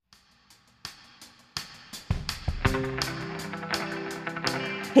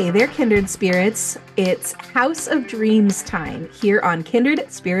Hey there, Kindred Spirits. It's House of Dreams time here on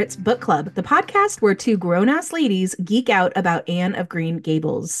Kindred Spirits Book Club, the podcast where two grown-ass ladies geek out about Anne of Green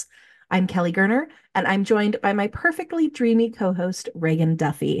Gables. I'm Kelly Gerner, and I'm joined by my perfectly dreamy co-host, Reagan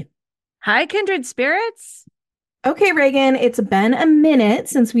Duffy. Hi, Kindred Spirits. Okay, Reagan, it's been a minute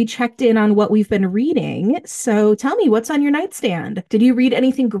since we checked in on what we've been reading. So tell me, what's on your nightstand? Did you read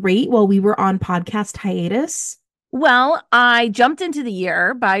anything great while we were on podcast hiatus? Well, I jumped into the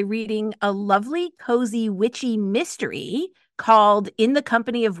year by reading a lovely, cozy, witchy mystery called In the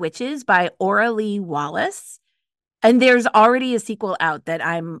Company of Witches by Aura Lee Wallace. And there's already a sequel out that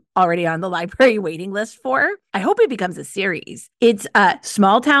I'm already on the library waiting list for. I hope it becomes a series. It's a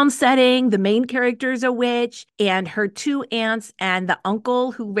small town setting. The main character is a witch, and her two aunts and the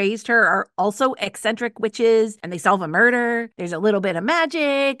uncle who raised her are also eccentric witches, and they solve a murder. There's a little bit of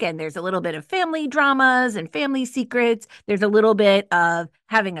magic, and there's a little bit of family dramas and family secrets. There's a little bit of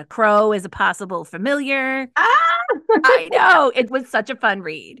having a crow as a possible familiar. Ah! I know. It was such a fun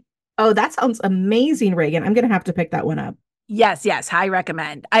read. Oh, that sounds amazing, Reagan. I'm going to have to pick that one up. Yes, yes, high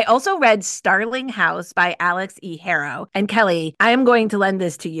recommend. I also read Starling House by Alex E. Harrow. And Kelly, I am going to lend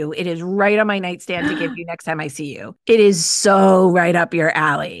this to you. It is right on my nightstand to give you next time I see you. It is so right up your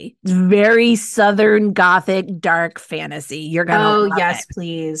alley. Very Southern Gothic dark fantasy. You're going to Oh, love yes, it.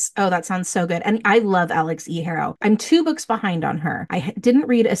 please. Oh, that sounds so good. And I love Alex E. Harrow. I'm two books behind on her. Didn't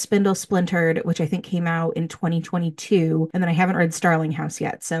read A Spindle Splintered, which I think came out in 2022. And then I haven't read Starling House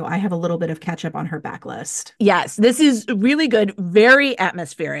yet. So I have a little bit of catch up on her backlist. Yes, this is really good, very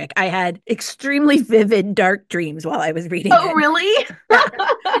atmospheric. I had extremely vivid dark dreams while I was reading Oh, it. really? Yeah.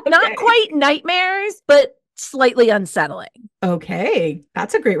 Not Okay. quite nightmares, but slightly unsettling. Okay.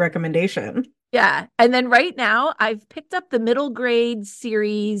 That's a great recommendation. Yeah. And then right now, I've picked up the middle grade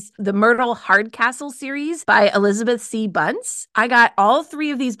series, the Myrtle Hardcastle series by Elizabeth C. Bunce. I got all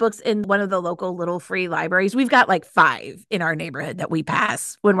three of these books in one of the local little free libraries. We've got like 5 in our neighborhood that we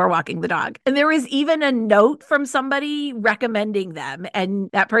pass when we're walking the dog. And there was even a note from somebody recommending them. And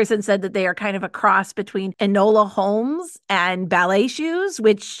that person said that they are kind of a cross between Enola Holmes and Ballet Shoes,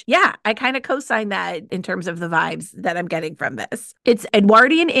 which, yeah, I kind of co sign that in terms of the vibes that I'm getting from this. It's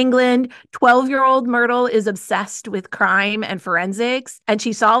Edwardian England. 12-year-old Myrtle is obsessed with crime and forensics, and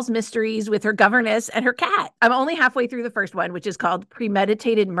she solves mysteries with her governess and her cat. I'm only halfway through the first one, which is called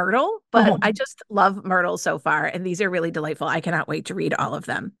Premeditated Myrtle, but Oh. I just love Myrtle so far, and these are really delightful. I cannot wait to read all of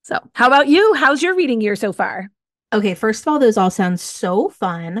them. So, how about you? How's your reading year so far? Okay, first of all, those all sound so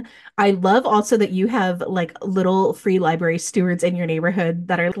fun. I love also that you have like little free library stewards in your neighborhood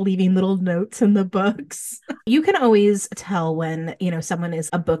that are leaving little notes in the books. You can always tell when, someone is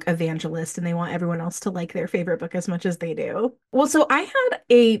a book evangelist and they want everyone else to like their favorite book as much as they do. Well, so I had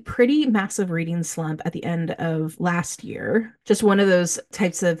a pretty massive reading slump at the end of last year. Just one of those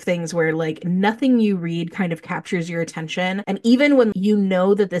types of things where like nothing you read kind of captures your attention. And even when you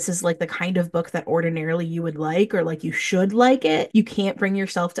know that this is like the kind of book that ordinarily you would like, or like you should like it, you can't bring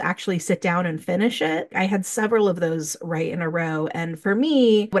yourself to actually sit down and finish it. I had several of those right in a row. And for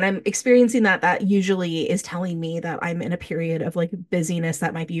me, when I'm experiencing that, that usually is telling me that I'm in a period of like busyness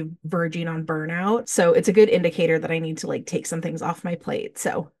that might be verging on burnout. So it's a good indicator that I need to like take some things off my plate.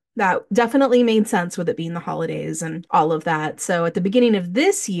 So that definitely made sense with it being the holidays and all of that. So at the beginning of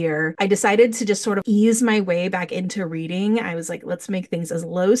this year, I decided to just sort of ease my way back into reading. I was like, let's make things as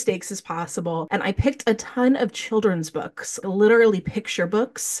low stakes as possible. And I picked a ton of children's books, literally picture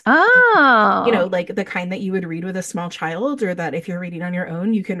books. Oh, Like the kind that you would read with a small child, or that if you're reading on your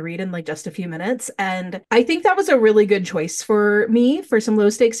own, you can read in like just a few minutes. And I think that was a really good choice for me for some low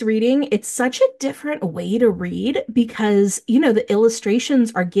stakes reading. It's such a different way to read because, the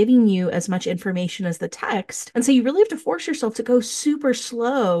illustrations are giving you as much information as the text. And so you really have to force yourself to go super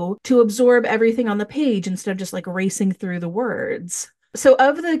slow to absorb everything on the page instead of just like racing through the words. So,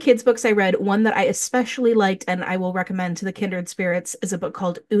 of the kids' books I read, one that I especially liked and I will recommend to the kindred spirits is a book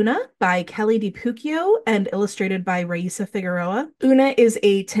called Una by Kelly DiPucchio and illustrated by Raisa Figueroa. Una is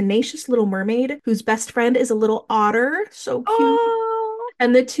a tenacious little mermaid whose best friend is a little otter. So cute. oh,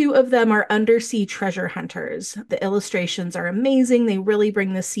 And the two of them are undersea treasure hunters. The illustrations are amazing. They really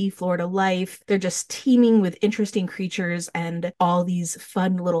bring the seafloor to life. They're just teeming with interesting creatures and all these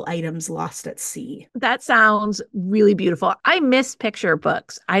fun little items lost at sea. that sounds really beautiful. I miss picture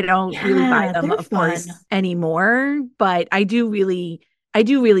books. I don't really buy Yeah, them, they're of fun. course, anymore, but I do really I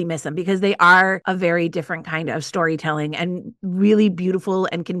do really miss them because they are a very different kind of storytelling and really beautiful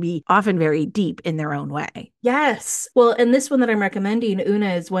and can be often very deep in their own way. Yes. Well, and this one that I'm recommending,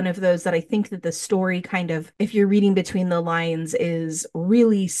 Una, is one of those that I think that the story kind of, if you're reading between the lines, is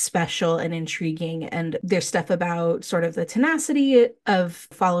really special and intriguing. And there's stuff about sort of the tenacity of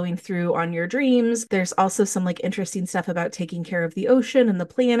following through on your dreams. There's also some like interesting stuff about taking care of the ocean and the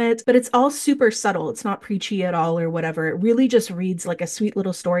planet, but it's all super subtle. It's not preachy at all or whatever. It really just reads like a sweet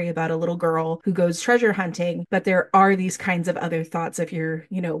little story about a little girl who goes treasure hunting. But there are these kinds of other thoughts if you're,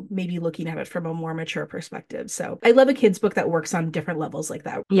 maybe looking at it from a more mature perspective. So I love a kid's book that works on different levels like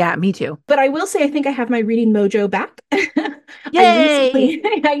that. Yeah, me too. But I will say, I think I have my reading mojo back. Yay!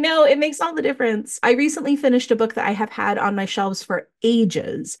 I know it makes all the difference. I recently finished a book that I have had on my shelves for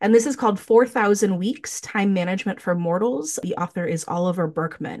ages, and this is called 4,000 Weeks, Time Management for Mortals. The author is Oliver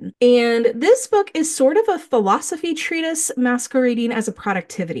Burkeman. And this book is sort of a philosophy treatise masquerading as a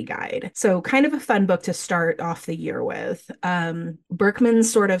productivity guide. So kind of a fun book to start off the year with.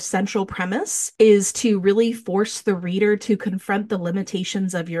 Burkeman's sort of central premise is to really force the reader to confront the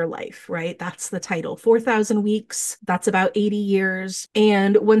limitations of your life, right? That's the title. 4,000 weeks, that's about 80 years.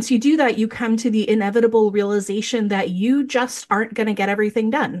 And once you do that, you come to the inevitable realization that you just aren't going to get everything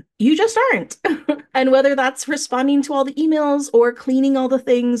done. You just aren't. And whether that's responding to all the emails or cleaning all the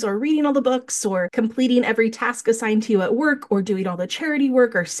things or reading all the books or completing every task assigned to you at work or doing all the charity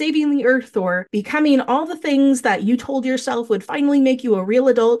work or saving the earth or becoming all the things that you told yourself would finally make you a real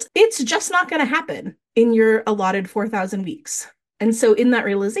adult, it's just not going to happen in your allotted 4,000 weeks. And so in that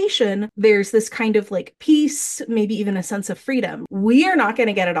realization, there's this kind of like peace, maybe even a sense of freedom. We are not going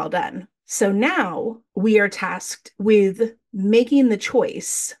to get it all done. So now we are tasked with making the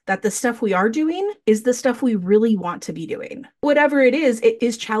choice that the stuff we are doing is the stuff we really want to be doing. Whatever it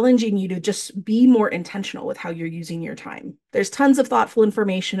is challenging you to just be more intentional with how you're using your time. There's tons of thoughtful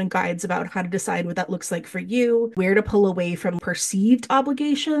information and guides about how to decide what that looks like for you, where to pull away from perceived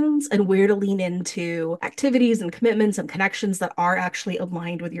obligations, and where to lean into activities and commitments and connections that are actually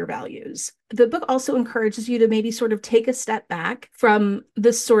aligned with your values. The book also encourages you to maybe sort of take a step back from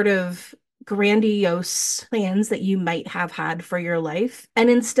this sort of grandiose plans that you might have had for your life and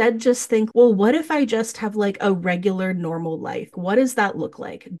instead just think, well, what if I just have like a regular normal life? What does that look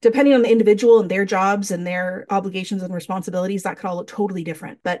like? Depending on the individual and their jobs and their obligations and responsibilities, that could all look totally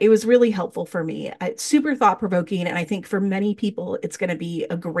different. But it was really helpful for me. It's super thought-provoking, and I think for many people, it's going to be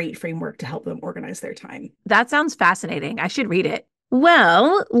a great framework to help them organize their time. That sounds fascinating. I should read it.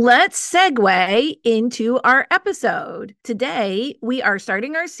 Well, let's segue into our episode. Today, we are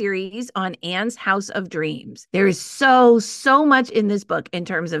starting our series on Anne's House of Dreams. There is so much in this book in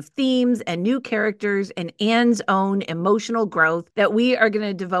terms of themes and new characters and Anne's own emotional growth that we are going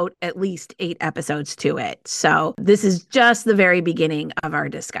to devote at least 8 episodes to it. So this is just the very beginning of our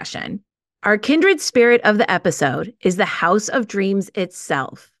discussion. Our kindred spirit of the episode is the House of Dreams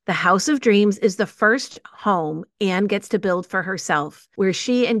itself. The House of Dreams is the first home Anne gets to build for herself, where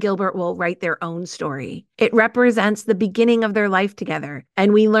she and Gilbert will write their own story. It represents the beginning of their life together,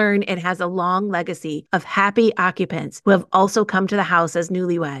 and we learn it has a long legacy of happy occupants who have also come to the house as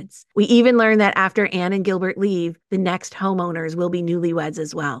newlyweds. We even learn that after Anne and Gilbert leave, the next homeowners will be newlyweds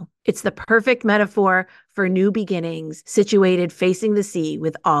as well. It's the perfect metaphor for new beginnings, situated facing the sea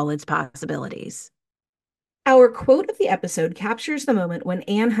with all its possibilities. Our quote of the episode captures the moment when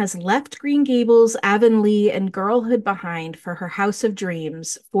Anne has left Green Gables, Avonlea, and girlhood behind for her house of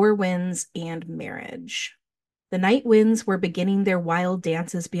dreams, Four Winds, and marriage. The night winds were beginning their wild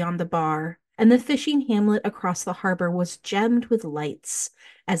dances beyond the bar, and the fishing hamlet across the harbor was gemmed with lights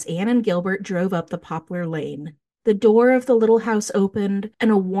as Anne and Gilbert drove up the poplar lane. The door of the little house opened, and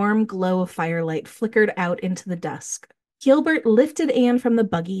a warm glow of firelight flickered out into the dusk. Gilbert lifted Anne from the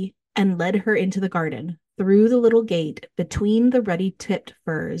buggy and led her into the garden, through the little gate, between the ruddy-tipped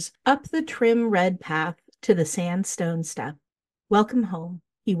firs, up the trim red path to the sandstone step. "Welcome home,"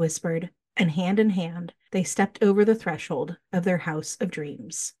 he whispered, and hand in hand, they stepped over the threshold of their house of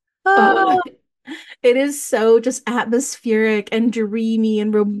dreams. Oh, it is so just atmospheric and dreamy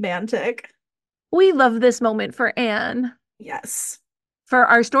and romantic. We love this moment for Anne. Yes. For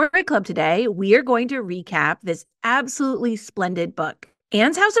our story club today, we are going to recap this absolutely splendid book.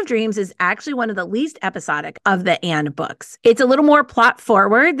 Anne's House of Dreams is actually one of the least episodic of the Anne books. It's a little more plot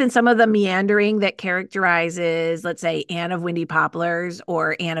forward than some of the meandering that characterizes, let's say, Anne of Windy Poplars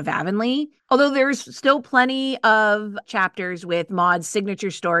or Anne of Avonlea. Although there's still plenty of chapters with Maud's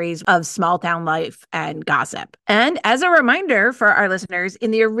signature stories of small town life and gossip. And as a reminder for our listeners,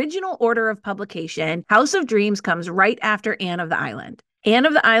 in the original order of publication, House of Dreams comes right after Anne of the Island. Anne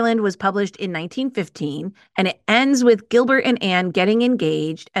of the Island was published in 1915, and it ends with Gilbert and Anne getting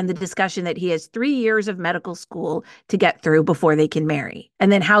engaged and the discussion that he has 3 years of medical school to get through before they can marry.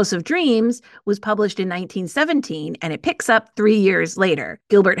 And then House of Dreams was published in 1917, and it picks up 3 years later.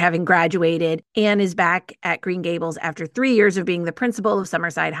 Gilbert having graduated, Anne is back at Green Gables after 3 years of being the principal of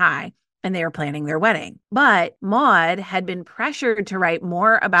Summerside High, and they are planning their wedding. But Maud had been pressured to write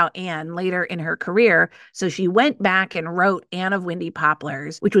more about Anne later in her career, so she went back and wrote Anne of Windy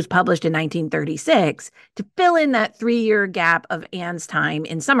Poplars, which was published in 1936, to fill in that 3 year gap of Anne's time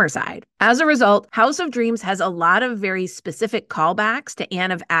in Summerside. As a result, House of Dreams has a lot of very specific callbacks to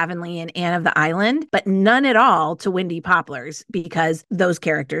Anne of Avonlea and Anne of the Island, but none at all to Windy Poplars because those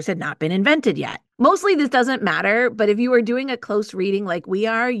characters had not been invented yet. Mostly this doesn't matter, but if you are doing a close reading like we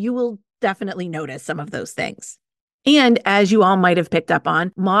are, you will definitely notice some of those things. And as you all might have picked up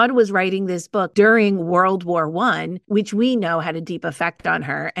on, Maud was writing this book during World War I, which we know had a deep effect on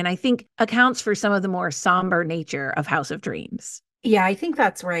her, and I think accounts for some of the more somber nature of House of Dreams. Yeah, I think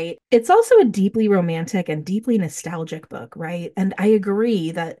that's right. It's also a deeply romantic and deeply nostalgic book, right? And I agree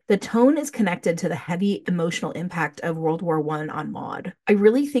that the tone is connected to the heavy emotional impact of World War I on Maud. I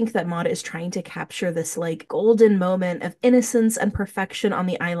really think that Maud is trying to capture this like golden moment of innocence and perfection on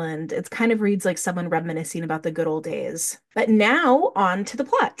the island. It kind of reads like someone reminiscing about the good old days. But now on to the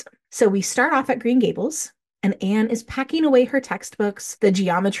plot. So we start off at Green Gables, and Anne is packing away her textbooks. The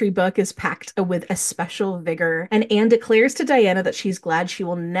geometry book is packed with a special vigor, and Anne declares to Diana that she's glad she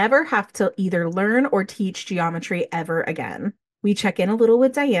will never have to either learn or teach geometry ever again. We check in a little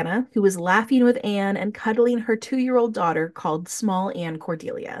with Diana, who is laughing with Anne and cuddling her 2-year-old daughter called Small Anne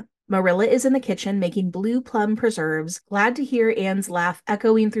Cordelia. Marilla is in the kitchen making blue plum preserves, glad to hear Anne's laugh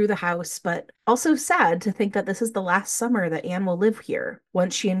echoing through the house, but also sad to think that this is the last summer that Anne will live here.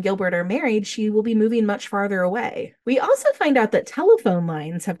 Once she and Gilbert are married, she will be moving much farther away. We also find out that telephone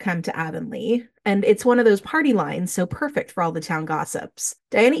lines have come to Avonlea, and it's one of those party lines, so perfect for all the town gossips.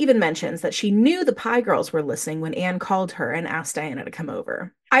 Diana even mentions that she knew the Pye girls were listening when Anne called her and asked Diana to come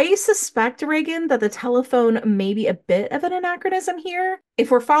over. I suspect, Reagan, that the telephone may be a bit of an anachronism here.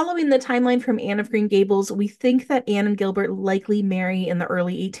 If we're following the timeline from Anne of Green Gables, we think that Anne and Gilbert likely marry in the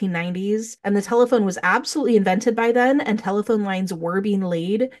early 1890s, and the telephone was absolutely invented by then, and telephone lines were being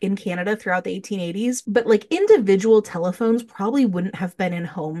laid in Canada throughout the 1880s, but like individual telephones probably wouldn't have been in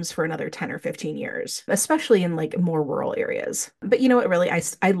homes for another 10 or 15 years, especially in like more rural areas. But you know what, really,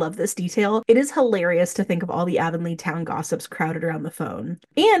 I love this detail. It is hilarious to think of all the Avonlea town gossips crowded around the phone.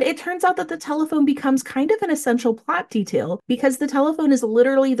 And it turns out that the telephone becomes kind of an essential plot detail because the telephone is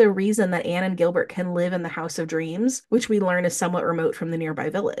literally the reason that Anne and Gilbert can live in the House of Dreams, which we learn is somewhat remote from the nearby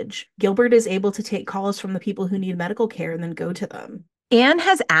village. Gilbert is able to take calls from the people who need medical care and then go to them. Anne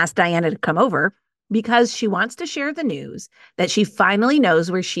has asked Diana to come over because she wants to share the news that she finally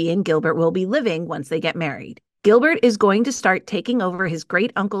knows where she and Gilbert will be living once they get married. Gilbert is going to start taking over his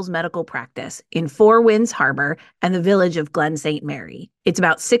great-uncle's medical practice in Four Winds Harbor and the village of Glen St. Mary. It's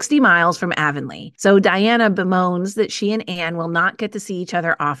about 60 miles from Avonlea, so Diana bemoans that she and Anne will not get to see each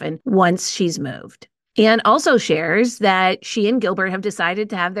other often once she's moved. Anne also shares that she and Gilbert have decided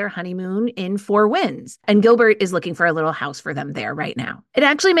to have their honeymoon in Four Winds, and Gilbert is looking for a little house for them there right now. It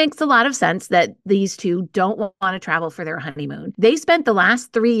actually makes a lot of sense that these two don't want to travel for their honeymoon. They spent the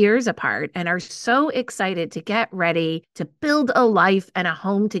last 3 years apart and are so excited to get ready to build a life and a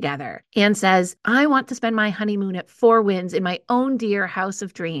home together. Anne says, "I want to spend my honeymoon at Four Winds in my own dear House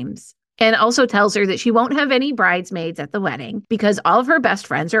of Dreams." And also tells her that she won't have any bridesmaids at the wedding because all of her best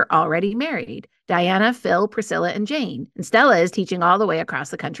friends are already married. Diana, Phil, Priscilla, and Jane. And Stella is teaching all the way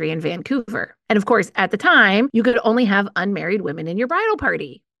across the country in Vancouver. And of course, at the time, you could only have unmarried women in your bridal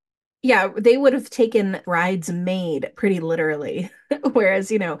party. Yeah, they would have taken bridesmaid pretty literally.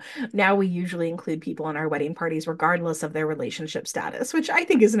 Whereas, now we usually include people in our wedding parties regardless of their relationship status, which I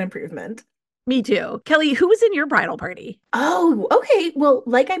think is an improvement. Me too. Kelly, who was in your bridal party? Oh, okay. Well,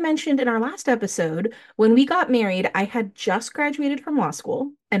 like I mentioned in our last episode, when we got married, I had just graduated from law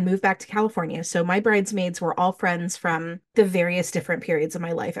school and moved back to California. So my bridesmaids were all friends from the various different periods of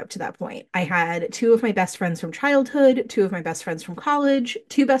my life up to that point. I had 2 of my best friends from childhood, 2 of my best friends from college,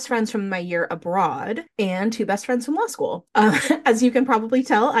 2 best friends from my year abroad, and 2 best friends from law school. As you can probably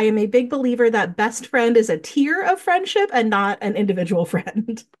tell, I am a big believer that best friend is a tier of friendship and not an individual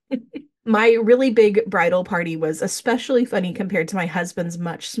friend. My really big bridal party was especially funny compared to my husband's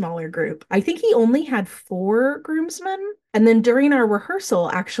much smaller group. I think he only had four groomsmen. And then during our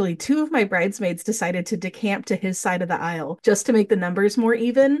rehearsal, actually, two of my bridesmaids decided to decamp to his side of the aisle just to make the numbers more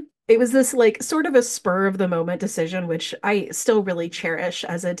even. It was this like sort of a spur of the moment decision, which I still really cherish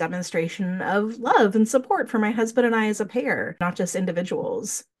as a demonstration of love and support for my husband and I as a pair, not just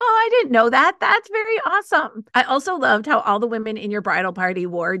individuals. Oh, I didn't know that. That's very awesome. I also loved how all the women in your bridal party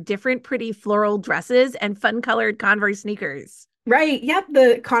wore different pretty floral dresses and fun colored Converse sneakers. Right. Yep.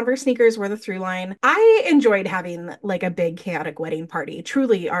 The Converse sneakers were the through line. I enjoyed having like a big chaotic wedding party.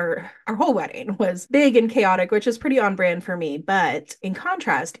 Truly, our whole wedding was big and chaotic, which is pretty on brand for me. But in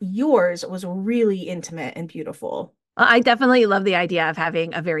contrast, yours was really intimate and beautiful. I definitely love the idea of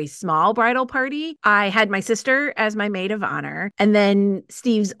having a very small bridal party. I had my sister as my maid of honor. And then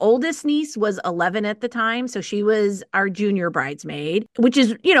Steve's oldest niece was 11 at the time. So she was our junior bridesmaid, which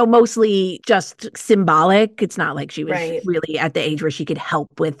is, mostly just symbolic. It's not like she was Right. really at the age where she could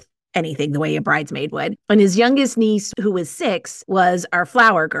help with anything the way a bridesmaid would. And his youngest niece, who was 6, was our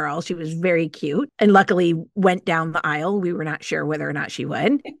flower girl. She was very cute and luckily went down the aisle. We were not sure whether or not she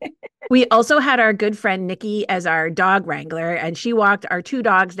would. We also had our good friend Nikki as our dog wrangler, and she walked our 2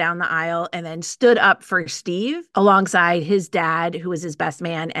 dogs down the aisle and then stood up for Steve alongside his dad, who was his best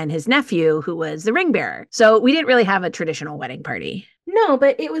man, and his nephew, who was the ring bearer. So we didn't really have a traditional wedding party. No,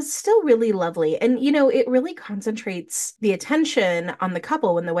 but it was still really lovely. And, it really concentrates the attention on the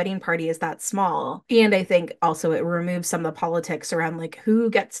couple when the wedding party is that small. And I think also it removes some of the politics around like who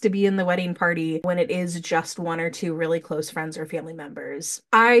gets to be in the wedding party when it is just one or two really close friends or family members.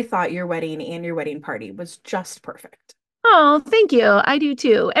 I thought your wedding and your wedding party was just perfect. Oh, thank you. I do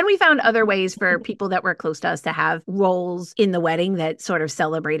too. And we found other ways for people that were close to us to have roles in the wedding that sort of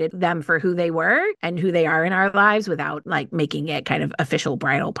celebrated them for who they were and who they are in our lives without like making it kind of official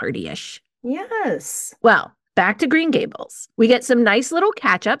bridal party-ish. Yes. Well, back to Green Gables. We get some nice little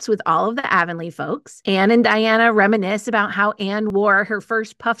catch ups with all of the Avonlea folks. Anne and Diana reminisce about how Anne wore her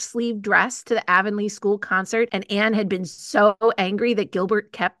first puff sleeve dress to the Avonlea school concert, and Anne had been so angry that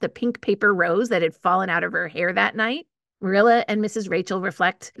Gilbert kept the pink paper rose that had fallen out of her hair that night. Marilla and Mrs. Rachel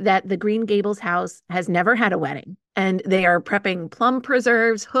reflect that the Green Gables house has never had a wedding, and they are prepping plum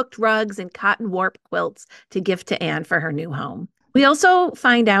preserves, hooked rugs, and cotton warp quilts to gift to Anne for her new home. We also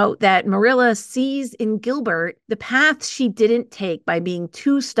find out that Marilla sees in Gilbert the path she didn't take by being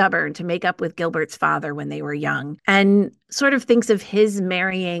too stubborn to make up with Gilbert's father when they were young, and sort of thinks of his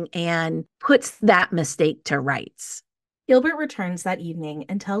marrying Anne puts that mistake to rights. Gilbert returns that evening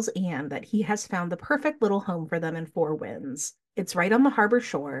and tells Anne that he has found the perfect little home for them in Four Winds. It's right on the harbor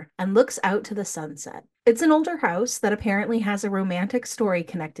shore and looks out to the sunset. It's an older house that apparently has a romantic story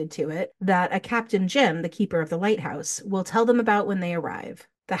connected to it that a Captain Jim, the keeper of the lighthouse, will tell them about when they arrive.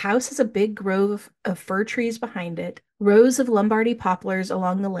 The house has a big grove of fir trees behind it, rows of Lombardy poplars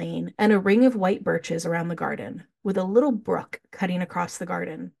along the lane, and a ring of white birches around the garden, with a little brook cutting across the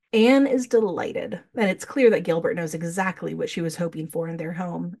garden. Anne is delighted, and it's clear that Gilbert knows exactly what she was hoping for in their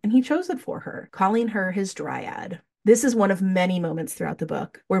home, and he chose it for her, calling her his dryad. This is one of many moments throughout the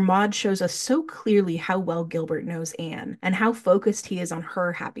book where Maud shows us so clearly how well Gilbert knows Anne and how focused he is on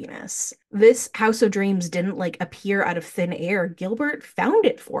her happiness. This House of Dreams didn't like appear out of thin air. Gilbert found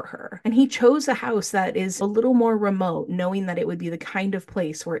it for her, and he chose a house that is a little more remote, knowing that it would be the kind of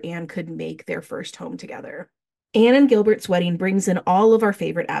place where Anne could make their first home together. Anne and Gilbert's wedding brings in all of our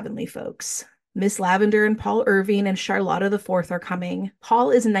favorite Avonlea folks. Miss Lavender and Paul Irving and Charlotta the Fourth are coming.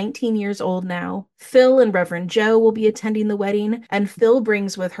 Paul is 19 years old now. Phil and Reverend Joe will be attending the wedding, and Phil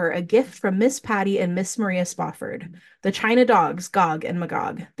brings with her a gift from Miss Patty and Miss Maria Spofford, the China dogs, Gog and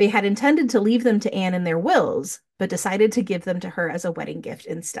Magog. They had intended to leave them to Anne in their wills, but decided to give them to her as a wedding gift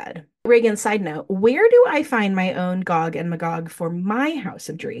instead. Reagan, side note, where do I find my own Gog and Magog for my House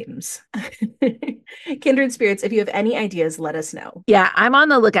of Dreams? Kindred spirits, if you have any ideas, let us know. Yeah, I'm on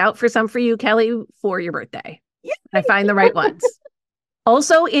the lookout for some for you, Kelly, for your birthday. Yeah. I find the right ones.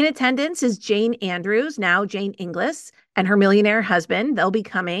 Also in attendance is Jane Andrews, now Jane Inglis, and her millionaire husband. They'll be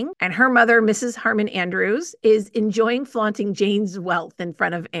coming. And her mother, Mrs. Harmon Andrews, is enjoying flaunting Jane's wealth in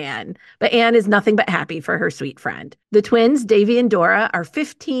front of Anne. But Anne is nothing but happy for her sweet friend. The twins, Davy and Dora, are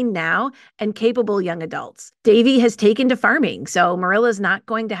 15 now and capable young adults. Davy has taken to farming, so Marilla's not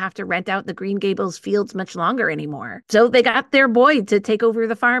going to have to rent out the Green Gables fields much longer anymore. So they got their boy to take over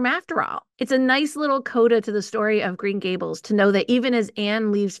the farm after all. It's a nice little coda to the story of Green Gables to know that even as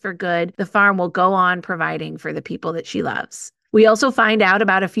Anne leaves for good, the farm will go on providing for the people that she loves. We also find out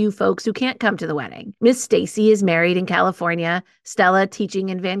about a few folks who can't come to the wedding. Miss Stacy is married in California, Stella teaching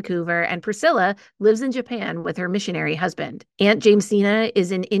in Vancouver, and Priscilla lives in Japan with her missionary husband. Aunt Jamesina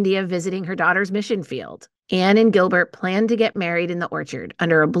is in India visiting her daughter's mission field. Anne and Gilbert plan to get married in the orchard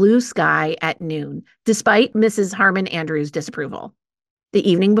under a blue sky at noon, despite Mrs. Harmon Andrews' disapproval. The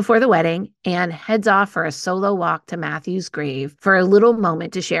evening before the wedding, Anne heads off for a solo walk to Matthew's grave for a little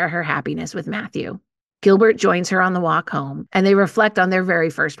moment to share her happiness with Matthew. Gilbert joins her on the walk home, and they reflect on their very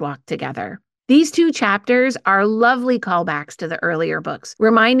first walk together. These two chapters are lovely callbacks to the earlier books,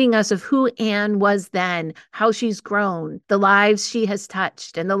 reminding us of who Anne was then, how she's grown, the lives she has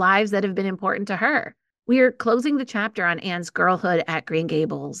touched, and the lives that have been important to her. We are closing the chapter on Anne's girlhood at Green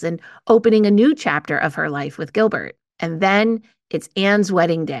Gables and opening a new chapter of her life with Gilbert. And then it's Anne's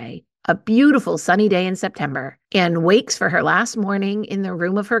wedding day, a beautiful sunny day in September. Anne wakes for her last morning in the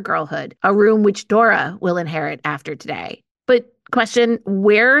room of her girlhood, a room which Dora will inherit after today. But question,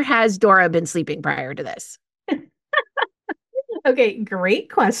 where has Dora been sleeping prior to this? Okay,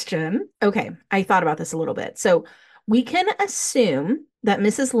 great question. Okay, I thought about this a little bit. So we can assume that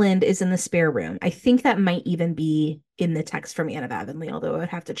Mrs. Lynde is in the spare room. I think that might even be in the text from Anne of Avonlea, although I would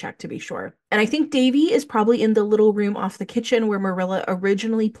have to check to be sure. And I think Davy is probably in the little room off the kitchen where Marilla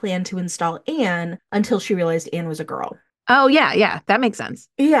originally planned to install Anne until she realized Anne was a girl. Oh, yeah, that makes sense.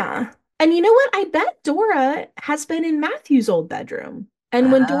 Yeah. And you know what? I bet Dora has been in Matthew's old bedroom.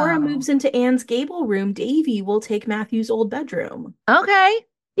 And when Dora moves into Anne's gable room, Davy will take Matthew's old bedroom. Okay.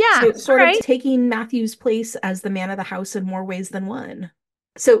 Yeah. So sort of taking Matthew's place as the man of the house in more ways than one.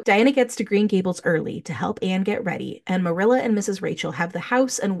 So Diana gets to Green Gables early to help Anne get ready, and Marilla and Mrs. Rachel have the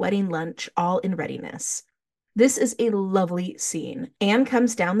house and wedding lunch all in readiness. This is a lovely scene. Anne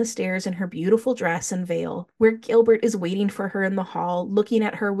comes down the stairs in her beautiful dress and veil, where Gilbert is waiting for her in the hall, looking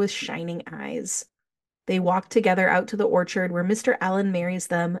at her with shining eyes. They walk together out to the orchard where Mr. Allen marries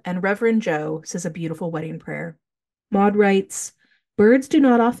them, and Reverend Joe says a beautiful wedding prayer. Maud writes, "Birds do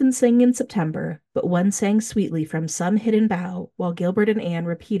not often sing in September, but one sang sweetly from some hidden bough, while Gilbert and Anne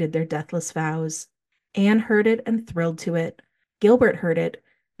repeated their deathless vows. Anne heard it and thrilled to it. Gilbert heard it,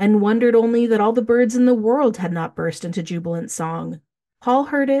 and wondered only that all the birds in the world had not burst into jubilant song. Paul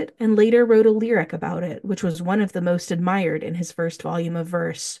heard it, and later wrote a lyric about it, which was one of the most admired in his first volume of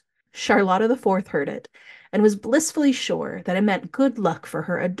verse. Charlotta the Fourth heard it, and was blissfully sure that it meant good luck for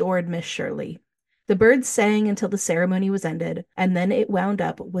her adored Miss Shirley. The birds sang until the ceremony was ended, and then it wound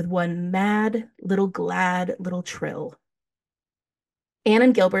up with one mad, glad little trill." Anne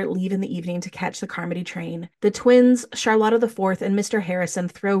and Gilbert leave in the evening to catch the Carmody train. The twins, Charlotta the Fourth and Mr. Harrison,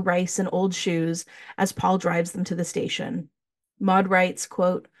 throw rice in old shoes as Paul drives them to the station. Maud writes,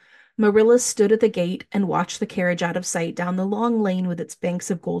 quote, "Marilla stood at the gate and watched the carriage out of sight down the long lane with its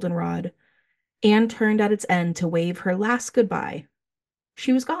banks of goldenrod. Anne turned at its end to wave her last goodbye.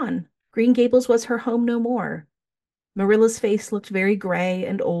 She was gone. Green Gables was her home no more. Marilla's face looked very gray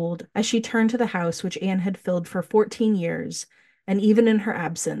and old as she turned to the house which Anne had filled for 14 years, and even in her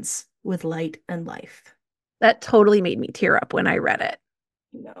absence, with light and life." That totally made me tear up when I read it.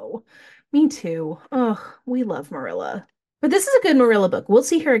 No, me too. Oh, we love Marilla. But this is a good Marilla book. We'll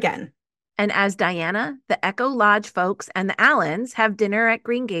see her again. And as Diana, the Echo Lodge folks, and the Allens have dinner at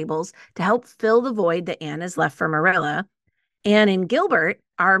Green Gables to help fill the void that Anne has left for Marilla, Anne and Gilbert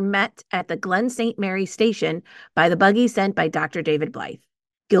are met at the Glen St. Mary station by the buggy sent by Dr. David Blythe.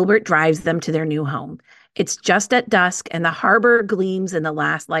 Gilbert drives them to their new home. It's just at dusk, and the harbor gleams in the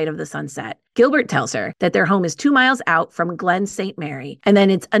last light of the sunset. Gilbert tells her that their home is 2 miles out from Glen St. Mary, and then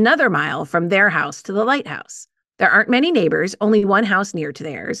it's another mile from their house to the lighthouse. There aren't many neighbors, only one house near to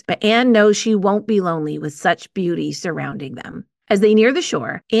theirs, but Anne knows she won't be lonely with such beauty surrounding them. As they near the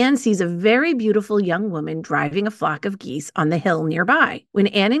shore, Anne sees a very beautiful young woman driving a flock of geese on the hill nearby. When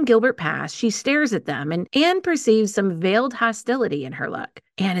Anne and Gilbert pass, she stares at them, and Anne perceives some veiled hostility in her look.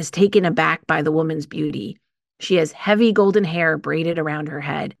 Anne is taken aback by the woman's beauty. She has heavy golden hair braided around her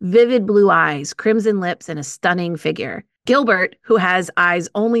head, vivid blue eyes, crimson lips, and a stunning figure. Gilbert, who has eyes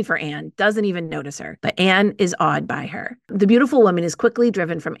only for Anne, doesn't even notice her, but Anne is awed by her. The beautiful woman is quickly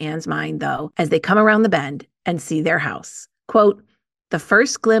driven from Anne's mind, though, as they come around the bend and see their house. Quote, "The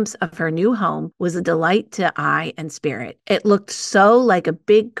first glimpse of her new home was a delight to eye and spirit. It looked so like a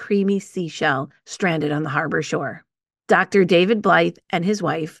big creamy seashell stranded on the harbor shore." Dr. David Blythe and his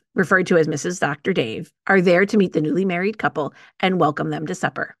wife, referred to as Mrs. Dr. Dave, are there to meet the newly married couple and welcome them to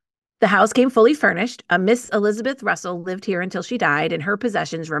supper. The house came fully furnished. A Miss Elizabeth Russell lived here until she died, and her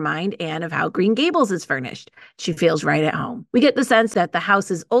possessions remind Anne of how Green Gables is furnished. She feels right at home. We get the sense that the house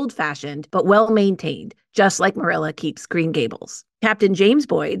is old-fashioned, but well-maintained, just like Marilla keeps Green Gables. Captain James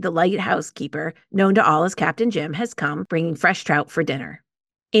Boyd, the lighthouse keeper, known to all as Captain Jim, has come, bringing fresh trout for dinner.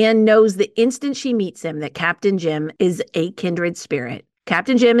 Anne knows the instant she meets him that Captain Jim is a kindred spirit.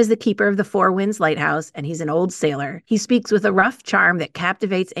 Captain Jim is the keeper of the Four Winds Lighthouse, and he's an old sailor. He speaks with a rough charm that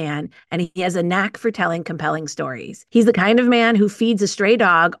captivates Anne, and he has a knack for telling compelling stories. He's the kind of man who feeds a stray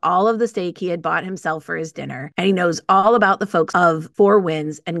dog all of the steak he had bought himself for his dinner, and he knows all about the folks of Four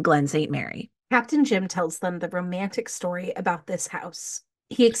Winds and Glen St. Mary. Captain Jim tells them the romantic story about this house.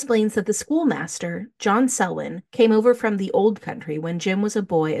 He explains that the schoolmaster, John Selwyn, came over from the old country when Jim was a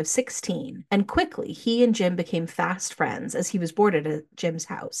boy of 16, and quickly he and Jim became fast friends as he was boarded at Jim's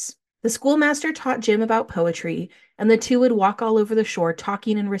house. The schoolmaster taught Jim about poetry, and the two would walk all over the shore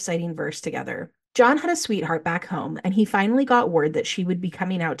talking and reciting verse together. John had a sweetheart back home, and he finally got word that she would be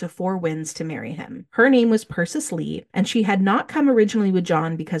coming out to Four Winds to marry him. Her name was Persis Lee, and she had not come originally with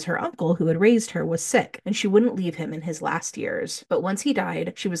John because her uncle, who had raised her, was sick, and she wouldn't leave him in his last years. But once he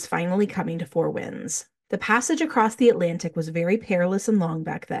died, she was finally coming to Four Winds. The passage across the Atlantic was very perilous and long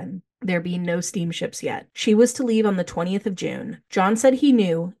back then, there being no steamships yet. She was to leave on the 20th of June. John said he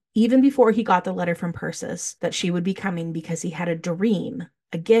knew, even before he got the letter from Persis, that she would be coming because he had a dream,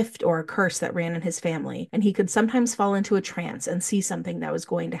 a gift or a curse that ran in his family, and he could sometimes fall into a trance and see something that was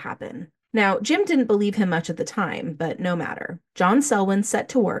going to happen. Now, Jim didn't believe him much at the time, but no matter. John Selwyn set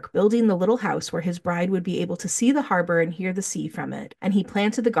to work building the little house where his bride would be able to see the harbor and hear the sea from it, and he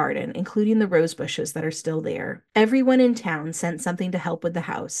planted the garden, including the rose bushes that are still there. Everyone in town sent something to help with the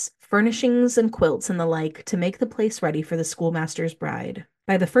house, furnishings and quilts and the like, to make the place ready for the schoolmaster's bride.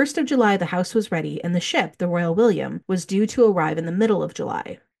 By the 1st of July, the house was ready, and the ship, the Royal William, was due to arrive in the middle of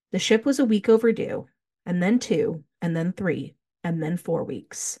July. The ship was a week overdue, and then 2, and then 3, and then 4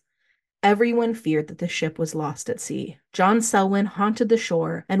 weeks. Everyone feared that the ship was lost at sea. John Selwyn haunted the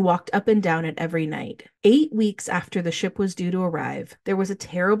shore and walked up and down it every night. 8 weeks after the ship was due to arrive, there was a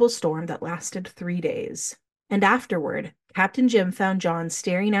terrible storm that lasted 3 days. And afterward, Captain Jim found John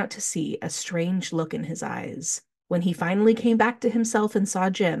staring out to sea, a strange look in his eyes. When he finally came back to himself and saw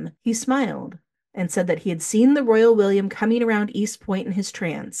Jim, he smiled and said that he had seen the Royal William coming around East Point in his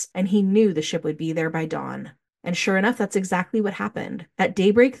trance, and he knew the ship would be there by dawn. And sure enough, that's exactly what happened. At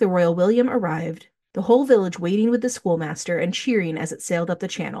daybreak, the Royal William arrived, the whole village waiting with the schoolmaster and cheering as it sailed up the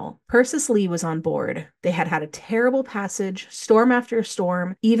channel. Persis Lee was on board. They had had a terrible passage, storm after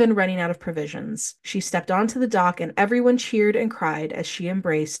storm, even running out of provisions. She stepped onto the dock, and everyone cheered and cried as she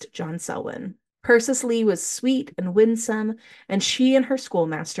embraced John Selwyn. Persis Lee was sweet and winsome, and she and her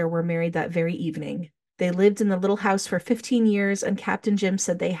schoolmaster were married that very evening. They lived in the little house for 15 years, and Captain Jim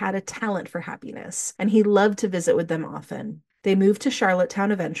said they had a talent for happiness, and he loved to visit with them often. They moved to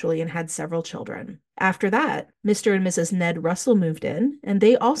Charlottetown eventually and had several children. After that, Mr. and Mrs. Ned Russell moved in, and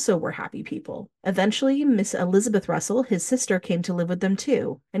they also were happy people. Eventually, Miss Elizabeth Russell, his sister, came to live with them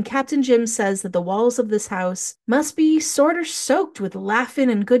too, and Captain Jim says that the walls of this house must be sorter soaked with laughin'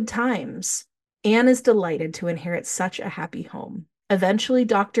 and good times. Anne is delighted to inherit such a happy home. Eventually,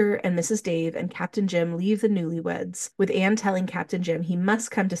 Dr. and Mrs. Dave and Captain Jim leave the newlyweds, with Anne telling Captain Jim he must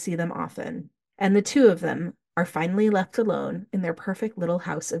come to see them often. And the two of them are finally left alone in their perfect little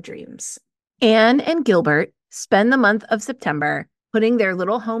house of dreams. Anne and Gilbert spend the month of September putting their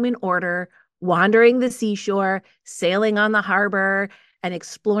little home in order, wandering the seashore, sailing on the harbor, and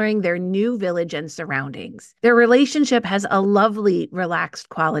exploring their new village and surroundings. Their relationship has a lovely, relaxed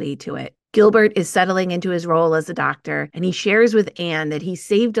quality to it. Gilbert is settling into his role as a doctor, and he shares with Anne that he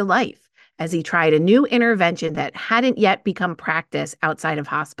saved a life as he tried a new intervention that hadn't yet become practice outside of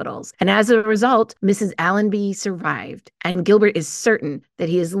hospitals. And as a result, Mrs. Allenby survived, and Gilbert is certain that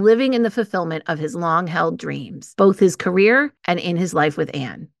he is living in the fulfillment of his long-held dreams, both his career and in his life with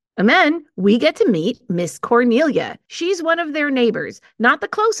Anne. And then we get to meet Miss Cornelia. She's one of their neighbors, not the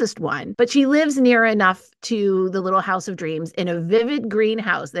closest one, but she lives near enough to the little house of dreams in a vivid green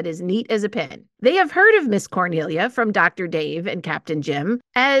house that is neat as a pin. They have heard of Miss Cornelia from Dr. Dave and Captain Jim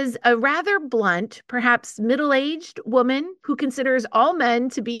as a rather blunt, perhaps middle-aged woman who considers all men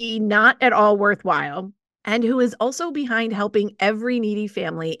to be not at all worthwhile, and who is also behind helping every needy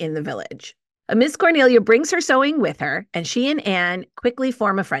family in the village. Miss Cornelia brings her sewing with her, and she and Anne quickly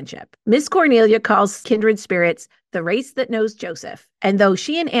form a friendship. Miss Cornelia calls kindred spirits the race that knows Joseph, and though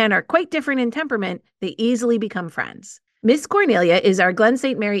she and Anne are quite different in temperament, they easily become friends. Miss Cornelia is our Glen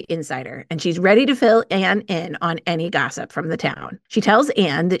St. Mary insider, and she's ready to fill Anne in on any gossip from the town. She tells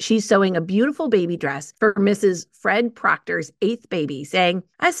Anne that she's sewing a beautiful baby dress for Mrs. Fred Proctor's 8th baby, saying,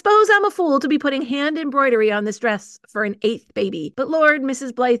 I suppose I'm a fool to be putting hand embroidery on this dress for an 8th baby, but Lord,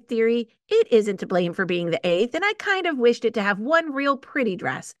 Mrs. Blythe dearie, it isn't to blame for being the 8th, and I kind of wished it to have one real pretty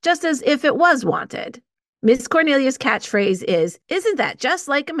dress, just as if it was wanted. Miss Cornelia's catchphrase is, isn't that just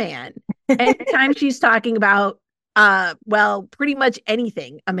like a man? Anytime she's talking about well, pretty much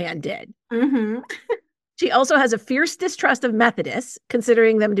anything a man did. Mm-hmm. She also has a fierce distrust of Methodists,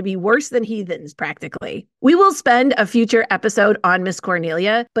 considering them to be worse than heathens, practically. We will spend a future episode on Miss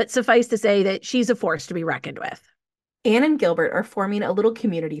Cornelia, but suffice to say that she's a force to be reckoned with. Anne and Gilbert are forming a little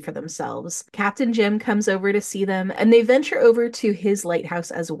community for themselves. Captain Jim comes over to see them, and they venture over to his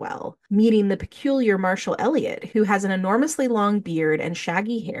lighthouse as well, meeting the peculiar Marshall Elliot, who has an enormously long beard and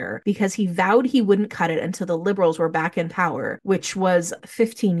shaggy hair because he vowed he wouldn't cut it until the Liberals were back in power, which was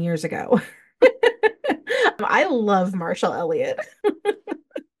 15 years ago. I love Marshall Elliot.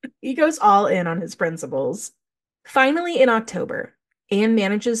 He goes all in on his principles. Finally, in October, Anne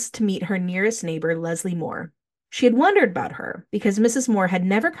manages to meet her nearest neighbor, Leslie Moore. She had wondered about her because Mrs. Moore had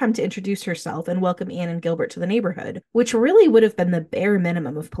never come to introduce herself and welcome Anne and Gilbert to the neighborhood, which really would have been the bare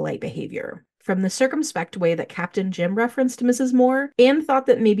minimum of polite behavior. From the circumspect way that Captain Jim referenced Mrs. Moore, Anne thought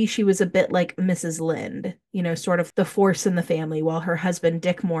that maybe she was a bit like Mrs. Lynde, sort of the force in the family, while her husband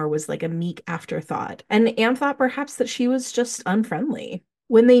Dick Moore was like a meek afterthought. And Anne thought perhaps that she was just unfriendly.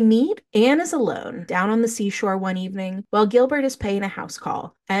 When they meet, Anne is alone, down on the seashore one evening, while Gilbert is paying a house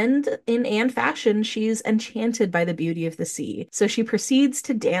call. And in Anne fashion, she's enchanted by the beauty of the sea, so she proceeds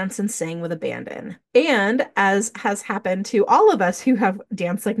to dance and sing with abandon. And, as has happened to all of us who have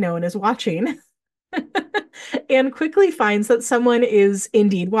danced like no one is watching, Anne quickly finds that someone is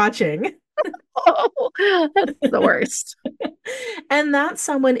indeed watching. Oh, that's the worst. And that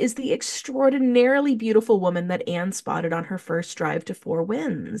someone is the extraordinarily beautiful woman that Anne spotted on her first drive to Four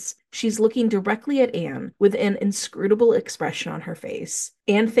Winds. She's looking directly at Anne with an inscrutable expression on her face.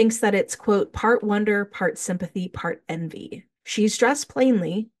 Anne thinks that it's, quote, part wonder, part sympathy, part envy. She's dressed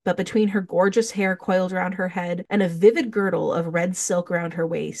plainly, but between her gorgeous hair coiled around her head and a vivid girdle of red silk around her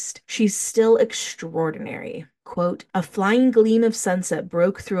waist, she's still extraordinary. Quote, a flying gleam of sunset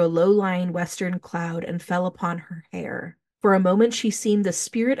broke through a low-lying western cloud and fell upon her hair. For a moment she seemed the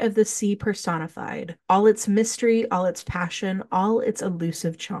spirit of the sea personified, all its mystery, all its passion, all its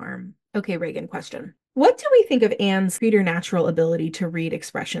elusive charm. Okay, Reagan, question. What do we think of Anne's preternatural ability to read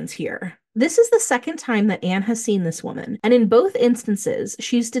expressions here? This is the second time that Anne has seen this woman, and in both instances,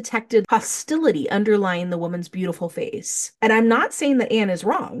 she's detected hostility underlying the woman's beautiful face. And I'm not saying that Anne is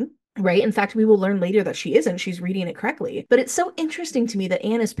wrong, right? In fact, we will learn later that she isn't. She's reading it correctly. But it's so interesting to me that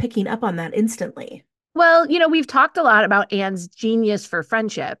Anne is picking up on that instantly. Well, we've talked a lot about Anne's genius for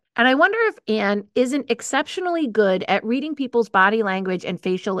friendship, and I wonder if Anne isn't exceptionally good at reading people's body language and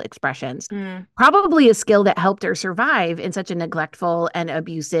facial expressions. Probably a skill that helped her survive in such a neglectful and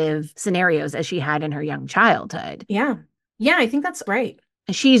abusive scenarios as she had in her young childhood. Yeah. Yeah, I think that's right.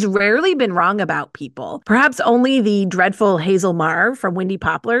 She's rarely been wrong about people, perhaps only the dreadful Hazel Marr from Windy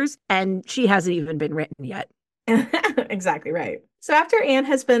Poplars, and she hasn't even been written yet. Exactly right. So after Anne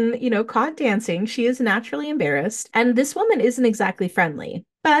has been, caught dancing, she is naturally embarrassed, and this woman isn't exactly friendly.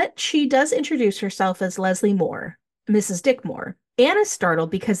 But she does introduce herself as Leslie Moore, Mrs. Dick Moore. Anne is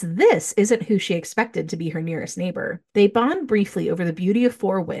startled because this isn't who she expected to be her nearest neighbor. They bond briefly over the beauty of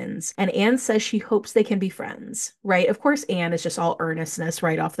Four Winds, and Anne says she hopes they can be friends, right? Of course, Anne is just all earnestness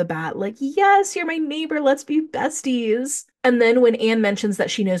right off the bat, like, yes, you're my neighbor, let's be besties. And then when Anne mentions that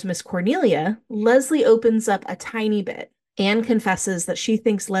she knows Miss Cornelia, Leslie opens up a tiny bit. Anne confesses that she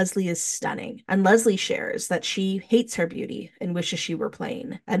thinks Leslie is stunning, and Leslie shares that she hates her beauty and wishes she were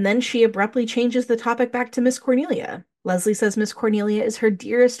plain. And then she abruptly changes the topic back to Miss Cornelia. Leslie says Miss Cornelia is her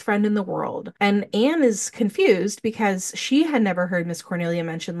dearest friend in the world, and Anne is confused because she had never heard Miss Cornelia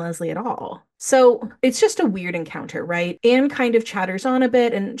mention Leslie at all. So it's just a weird encounter, right? Anne kind of chatters on a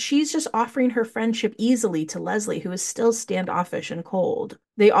bit, and she's just offering her friendship easily to Leslie, who is still standoffish and cold.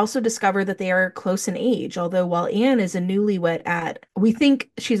 They also discover that they are close in age, although while Anne is a newlywed we think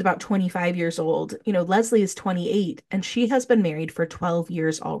she's about 25 years old, Leslie is 28, and she has been married for 12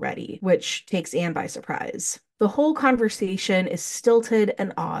 years already, which takes Anne by surprise. The whole conversation is stilted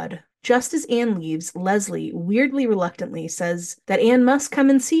and odd. Just as Anne leaves, Leslie, weirdly reluctantly, says that Anne must come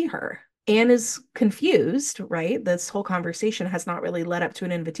and see her. Anne is confused, right? This whole conversation has not really led up to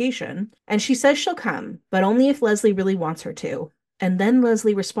an invitation. And she says she'll come, but only if Leslie really wants her to. And then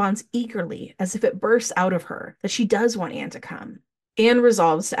Leslie responds eagerly, as if it bursts out of her, that she does want Anne to come. Anne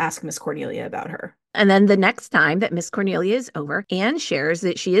resolves to ask Miss Cornelia about her. And then the next time that Miss Cornelia is over, Anne shares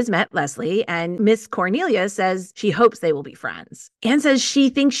that she has met Leslie, and Miss Cornelia says she hopes they will be friends. Anne says she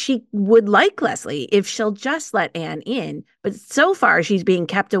thinks she would like Leslie if she'll just let Anne in, but so far she's being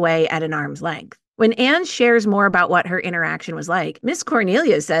kept away at an arm's length. When Anne shares more about what her interaction was like, Miss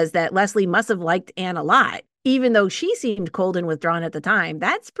Cornelia says that Leslie must have liked Anne a lot. Even though she seemed cold and withdrawn at the time,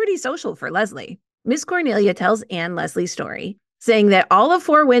 that's pretty social for Leslie. Miss Cornelia tells Anne Leslie's story, saying that all of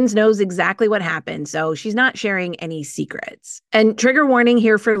Four Winds knows exactly what happened, so she's not sharing any secrets. And trigger warning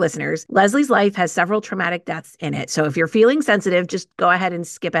here for listeners, Leslie's life has several traumatic deaths in it, so if you're feeling sensitive, just go ahead and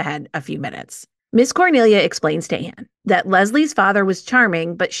skip ahead a few minutes. Miss Cornelia explains to Anne that Leslie's father was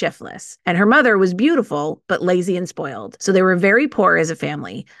charming but shiftless, and her mother was beautiful but lazy and spoiled, so they were very poor as a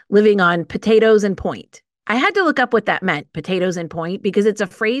family, living on potatoes and point. I had to look up what that meant, potatoes and point, because it's a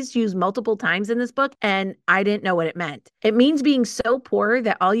phrase used multiple times in this book, and I didn't know what it meant. It means being so poor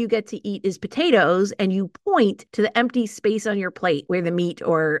that all you get to eat is potatoes, and you point to the empty space on your plate where the meat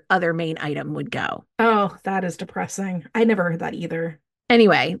or other main item would go. Oh, that is depressing. I never heard that either.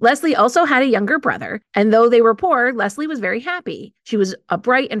 Anyway, Leslie also had a younger brother, and though they were poor, Leslie was very happy. She was a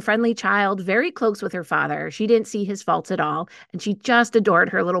bright and friendly child, very close with her father. She didn't see his faults at all, and she just adored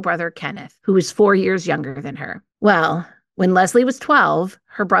her little brother, Kenneth, who was 4 years younger than her. Well, when Leslie was 12,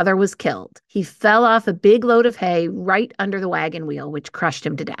 her brother was killed. He fell off a big load of hay right under the wagon wheel, which crushed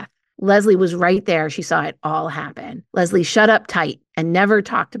him to death. Leslie was right there. She saw it all happen. Leslie shut up tight and never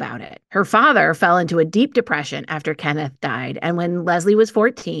talked about it. Her father fell into a deep depression after Kenneth died, and when Leslie was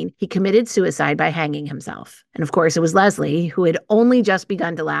 14, he committed suicide by hanging himself. And of course, it was Leslie, who had only just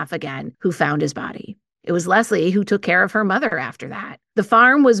begun to laugh again, who found his body. It was Leslie who took care of her mother after that. The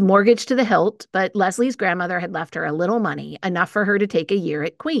farm was mortgaged to the hilt, but Leslie's grandmother had left her a little money, enough for her to take a year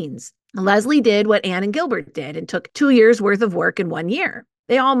at Queen's. Leslie did what Anne and Gilbert did and took 2 years' worth of work in 1 year.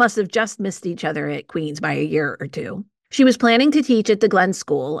 They all must have just missed each other at Queen's by a year or two. She was planning to teach at the Glen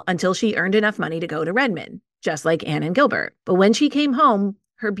School until she earned enough money to go to Redmond, just like Anne and Gilbert. But when she came home,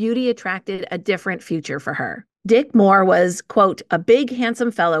 her beauty attracted a different future for her. Dick Moore was, quote, a big,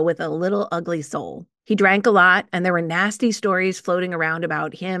 handsome fellow with a little ugly soul. He drank a lot, and there were nasty stories floating around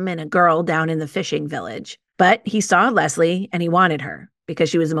about him and a girl down in the fishing village. But he saw Leslie, and he wanted her, because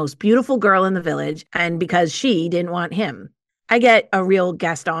she was the most beautiful girl in the village, and because she didn't want him. I get a real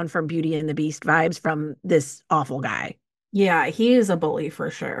Gaston from Beauty and the Beast vibes from this awful guy. Yeah, he is a bully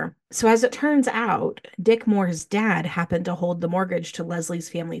for sure. So as it turns out, Dick Moore's dad happened to hold the mortgage to Leslie's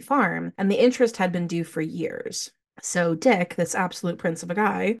family farm, and the interest had been due for years. So Dick, this absolute prince of a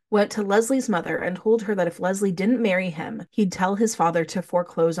guy, went to Leslie's mother and told her that if Leslie didn't marry him, he'd tell his father to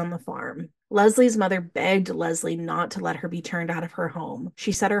foreclose on the farm. Leslie's mother begged Leslie not to let her be turned out of her home.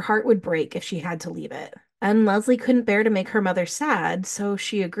 She said her heart would break if she had to leave it. And Leslie couldn't bear to make her mother sad, so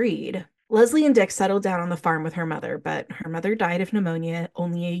she agreed. Leslie and Dick settled down on the farm with her mother, but her mother died of pneumonia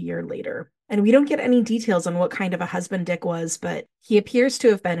only a year later. And we don't get any details on what kind of a husband Dick was, but he appears to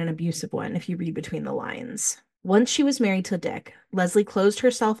have been an abusive one if you read between the lines. Once she was married to Dick, Leslie closed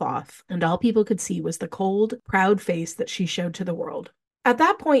herself off, and all people could see was the cold, proud face that she showed to the world. At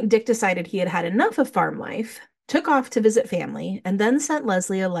that point, Dick decided he had had enough of farm life, took off to visit family, and then sent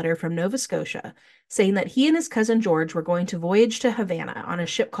Leslie a letter from Nova Scotia saying that he and his cousin George were going to voyage to Havana on a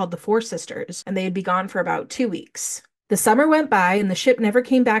ship called the Four Sisters, and they'd be gone for about 2 weeks. The summer went by, and the ship never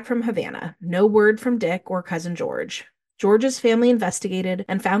came back from Havana. No word from Dick or cousin George. George's family investigated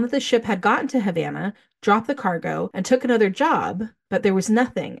and found that the ship had gotten to Havana, dropped the cargo, and took another job, but there was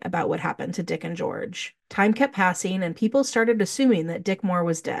nothing about what happened to Dick and George. Time kept passing, and people started assuming that Dick Moore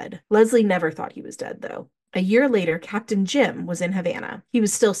was dead. Leslie never thought he was dead, though. A year later, Captain Jim was in Havana. He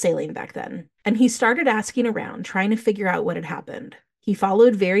was still sailing back then. And he started asking around, trying to figure out what had happened. He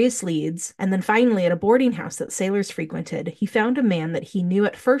followed various leads, and then finally at a boarding house that sailors frequented, he found a man that he knew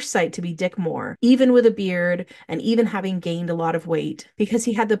at first sight to be Dick Moore, even with a beard and even having gained a lot of weight, because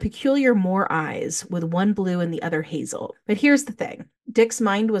he had the peculiar Moore eyes, with one blue and the other hazel. But here's the thing. Dick's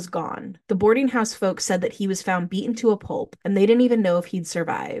mind was gone. The boarding house folks said that he was found beaten to a pulp, and they didn't even know if he'd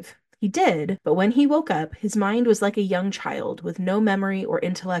survive. He did, but when he woke up, his mind was like a young child with no memory or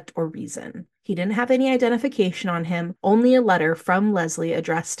intellect or reason. He didn't have any identification on him, only a letter from Leslie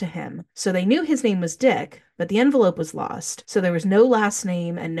addressed to him. So they knew his name was Dick, but the envelope was lost, so there was no last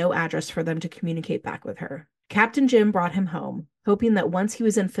name and no address for them to communicate back with her. Captain Jim brought him home, hoping that once he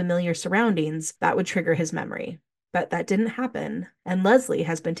was in familiar surroundings, that would trigger his memory. But that didn't happen, and Leslie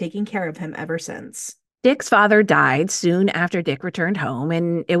has been taking care of him ever since. Dick's father died soon after Dick returned home,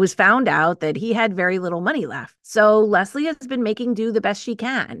 and it was found out that he had very little money left. So Leslie has been making do the best she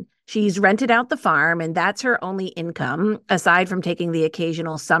can. She's rented out the farm, and that's her only income, aside from taking the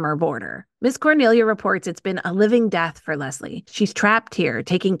occasional summer boarder. Miss Cornelia reports it's been a living death for Leslie. She's trapped here,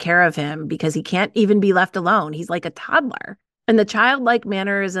 taking care of him because he can't even be left alone. He's like a toddler. And the childlike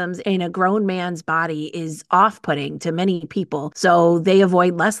mannerisms in a grown man's body is off putting to many people, so they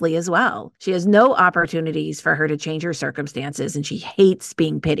avoid Leslie as well. She has no opportunities for her to change her circumstances, and she hates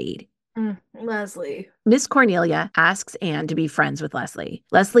being pitied. Leslie. Miss Cornelia asks Anne to be friends with Leslie.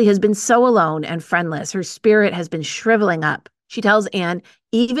 Leslie has been so alone and friendless, her spirit has been shriveling up. She tells Anne,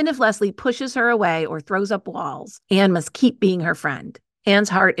 even if Leslie pushes her away or throws up walls, Anne must keep being her friend. Anne's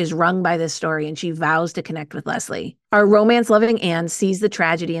heart is wrung by this story, and she vows to connect with Leslie. Our romance-loving Anne sees the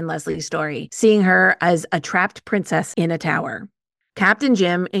tragedy in Leslie's story, seeing her as a trapped princess in a tower. Captain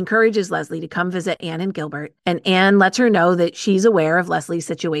Jim encourages Leslie to come visit Anne and Gilbert, and Anne lets her know that she's aware of Leslie's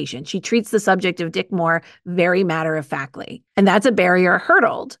situation. She treats the subject of Dick Moore very matter-of-factly, and that's a barrier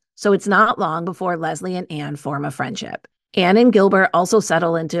hurdled, so it's not long before Leslie and Anne form a friendship. Anne and Gilbert also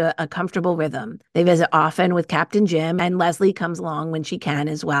settle into a comfortable rhythm. They visit often with Captain Jim, and Leslie comes along when she can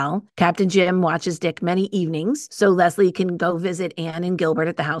as well. Captain Jim watches Dick many evenings, so Leslie can go visit Anne and Gilbert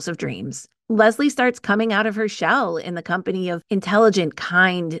at the House of Dreams. Leslie starts coming out of her shell in the company of intelligent,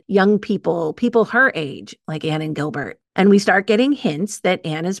 kind, young people, people her age, like Anne and Gilbert. And we start getting hints that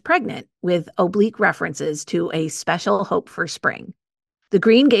Anne is pregnant, with oblique references to a special hope for spring. The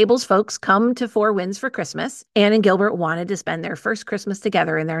Green Gables folks come to Four Winds for Christmas. Anne and Gilbert wanted to spend their first Christmas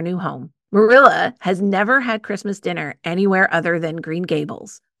together in their new home. Marilla has never had Christmas dinner anywhere other than Green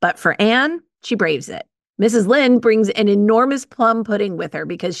Gables. But for Anne, she braves it. Mrs. Lynde brings an enormous plum pudding with her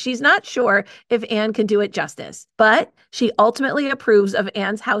because she's not sure if Anne can do it justice. But she ultimately approves of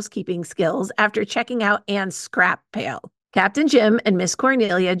Anne's housekeeping skills after checking out Anne's scrap pail. Captain Jim and Miss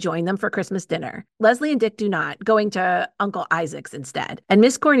Cornelia join them for Christmas dinner. Leslie and Dick do not, going to Uncle Isaac's instead. And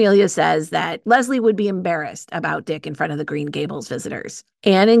Miss Cornelia says that Leslie would be embarrassed about Dick in front of the Green Gables visitors.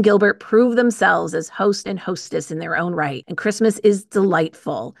 Anne and Gilbert prove themselves as host and hostess in their own right, and Christmas is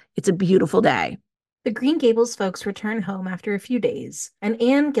delightful. It's a beautiful day. The Green Gables folks return home after a few days, and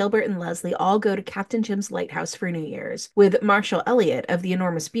Anne, Gilbert, and Leslie all go to Captain Jim's lighthouse for New Year's, with Marshall Elliott of the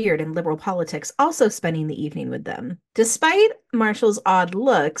enormous beard and liberal politics also spending the evening with them. Despite Marshall's odd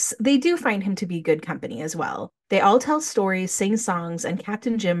looks, they do find him to be good company as well. They all tell stories, sing songs, and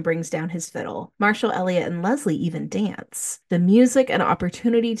Captain Jim brings down his fiddle. Marshall Elliott and Leslie even dance. The music and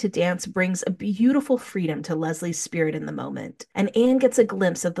opportunity to dance brings a beautiful freedom to Leslie's spirit in the moment, and Anne gets a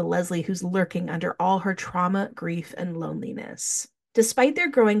glimpse of the Leslie who's lurking under all her trauma, grief, and loneliness. Despite their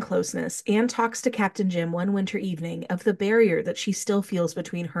growing closeness, Anne talks to Captain Jim one winter evening of the barrier that she still feels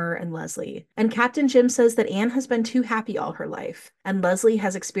between her and Leslie. And Captain Jim says that Anne has been too happy all her life, and Leslie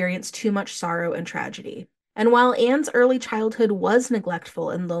has experienced too much sorrow and tragedy. And while Anne's early childhood was neglectful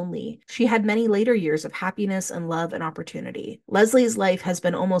and lonely, she had many later years of happiness and love and opportunity. Leslie's life has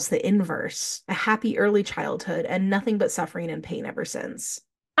been almost the inverse, a happy early childhood and nothing but suffering and pain ever since.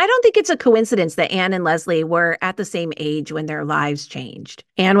 I don't think it's a coincidence that Anne and Leslie were at the same age when their lives changed.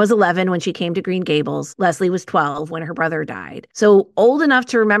 Anne was 11 when she came to Green Gables. Leslie was 12 when her brother died. So old enough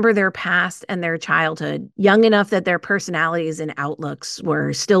to remember their past and their childhood, young enough that their personalities and outlooks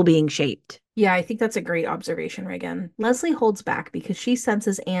were still being shaped. Yeah, I think that's a great observation, Reagan. Leslie holds back because she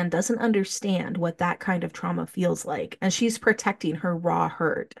senses Anne doesn't understand what that kind of trauma feels like, and she's protecting her raw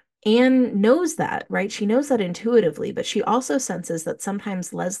hurt. Anne knows that, right? She knows that intuitively, but she also senses that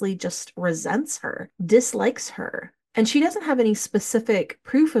sometimes Leslie just resents her, dislikes her. And she doesn't have any specific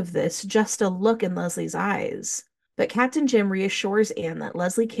proof of this, just a look in Leslie's eyes. But Captain Jim reassures Anne that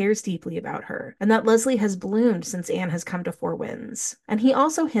Leslie cares deeply about her, and that Leslie has bloomed since Anne has come to Four Winds. And he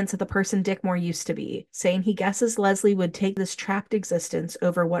also hints at the person Dick Moore used to be, saying he guesses Leslie would take this trapped existence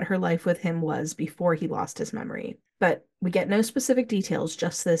over what her life with him was before he lost his memory. But we get no specific details,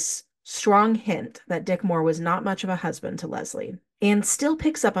 just this strong hint that Dick Moore was not much of a husband to Leslie. Anne still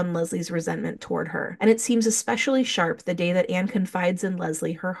picks up on Leslie's resentment toward her, and it seems especially sharp the day that Anne confides in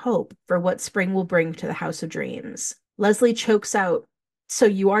Leslie her hope for what spring will bring to the House of Dreams. Leslie chokes out, "So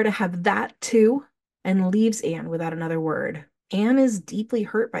you are to have that too?" and leaves Anne without another word. Anne is deeply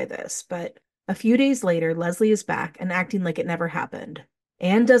hurt by this, but a few days later, Leslie is back and acting like it never happened.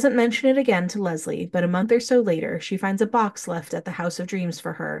 Anne doesn't mention it again to Leslie, but a month or so later, she finds a box left at the House of Dreams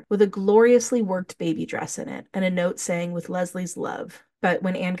for her with a gloriously worked baby dress in it and a note saying, "With Leslie's love." But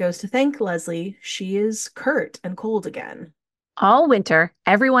when Anne goes to thank Leslie, she is curt and cold again. All winter,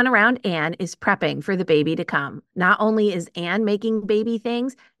 everyone around Anne is prepping for the baby to come. Not only is Anne making baby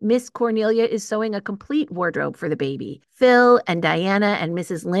things, Miss Cornelia is sewing a complete wardrobe for the baby. Phil and Diana and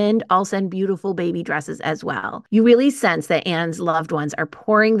Mrs. Lind all send beautiful baby dresses as well. You really sense that Anne's loved ones are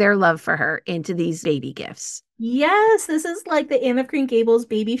pouring their love for her into these baby gifts. Yes, this is like the Anne of Green Gables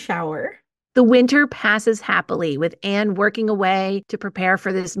baby shower. The winter passes happily with Anne working away to prepare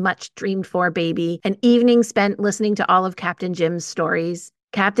for this much dreamed for baby, an evening spent listening to all of Captain Jim's stories.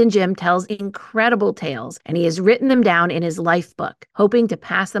 Captain Jim tells incredible tales, and he has written them down in his life book, hoping to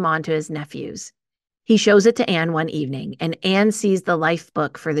pass them on to his nephews. He shows it to Anne one evening, and Anne sees the life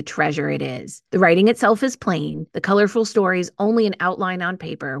book for the treasure it is. The writing itself is plain, the colorful stories only an outline on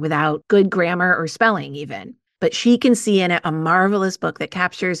paper without good grammar or spelling even. But she can see in it a marvelous book that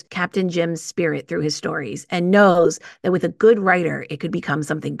captures Captain Jim's spirit through his stories and knows that with a good writer, it could become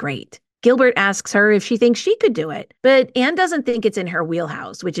something great. Gilbert asks her if she thinks she could do it, but Anne doesn't think it's in her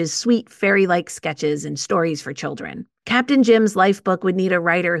wheelhouse, which is sweet fairy-like sketches and stories for children. Captain Jim's life book would need a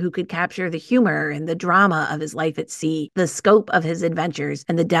writer who could capture the humor and the drama of his life at sea, the scope of his adventures,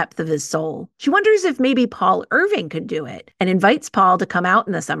 and the depth of his soul. She wonders if maybe Paul Irving could do it and invites Paul to come out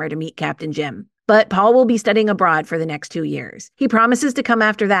in the summer to meet Captain Jim. But Paul will be studying abroad for the next 2 years. He promises to come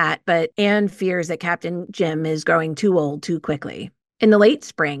after that, but Anne fears that Captain Jim is growing too old too quickly. In the late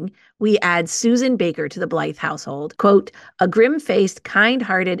spring, we add Susan Baker to the Blythe household, quote, a grim-faced,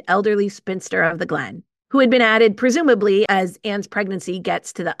 kind-hearted, elderly spinster of the Glen, who had been added presumably as Anne's pregnancy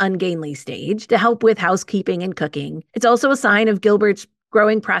gets to the ungainly stage to help with housekeeping and cooking. It's also a sign of Gilbert's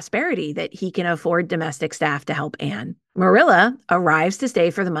growing prosperity that he can afford domestic staff to help Anne. Marilla arrives to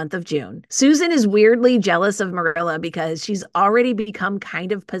stay for the month of June. Susan is weirdly jealous of Marilla because she's already become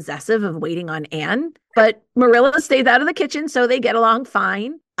kind of possessive of waiting on Anne, but Marilla stays out of the kitchen, so they get along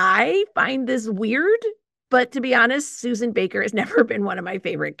fine. I find this weird, but to be honest, Susan Baker has never been one of my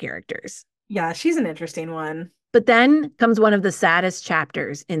favorite characters. Yeah, she's an interesting one. But then comes one of the saddest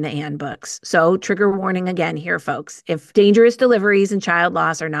chapters in the Anne books. So trigger warning again here, folks. If dangerous deliveries and child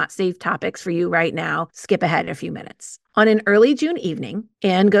loss are not safe topics for you right now, skip ahead a few minutes. On an early June evening,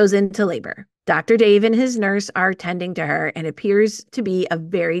 Anne goes into labor. Dr. Dave and his nurse are tending to her and appears to be a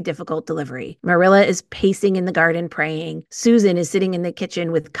very difficult delivery. Marilla is pacing in the garden praying. Susan is sitting in the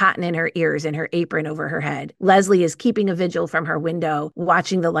kitchen with cotton in her ears and her apron over her head. Leslie is keeping a vigil from her window,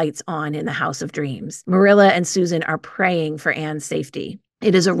 watching the lights on in the House of Dreams. Marilla and Susan are praying for Anne's safety.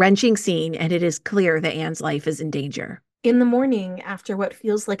 It is a wrenching scene, and it is clear that Anne's life is in danger. In the morning, after what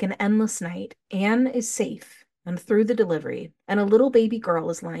feels like an endless night, Anne is safe and through the delivery, and a little baby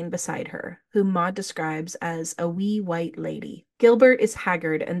girl is lying beside her, whom Maud describes as a wee white lady. Gilbert is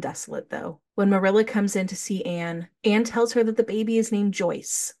haggard and desolate, though. When Marilla comes in to see Anne, Anne tells her that the baby is named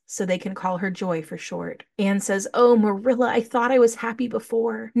Joyce, so they can call her Joy for short. Anne says, "Oh, Marilla, I thought I was happy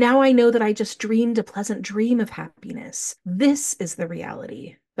before. Now I know that I just dreamed a pleasant dream of happiness. This is the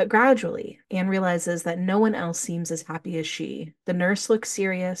reality." But gradually, Anne realizes that no one else seems as happy as she. The nurse looks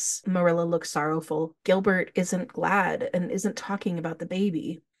serious, Marilla looks sorrowful. Gilbert isn't glad and isn't talking about the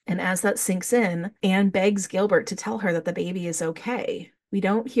baby. And as that sinks in, Anne begs Gilbert to tell her that the baby is okay. We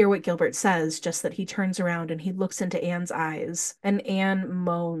don't hear what Gilbert says, just that he turns around and he looks into Anne's eyes, and Anne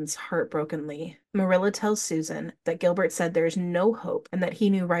moans heartbrokenly. Marilla tells Susan that Gilbert said there's no hope and that he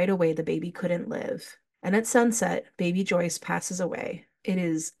knew right away the baby couldn't live. And at sunset, baby Joyce passes away. It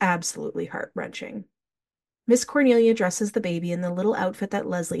is absolutely heart-wrenching. Miss Cornelia dresses the baby in the little outfit that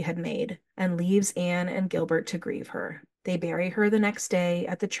Leslie had made and leaves Anne and Gilbert to grieve her. They bury her the next day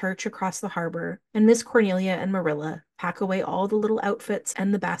at the church across the harbor, and Miss Cornelia and Marilla pack away all the little outfits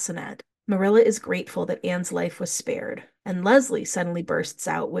and the bassinet. Marilla is grateful that Anne's life was spared, and Leslie suddenly bursts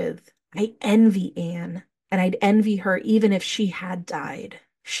out with, "I envy Anne, and I'd envy her even if she had died.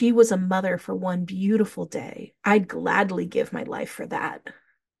 She was a mother for one beautiful day. I'd gladly give my life for that."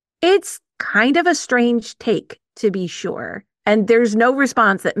 It's kind of a strange take, to be sure. And there's no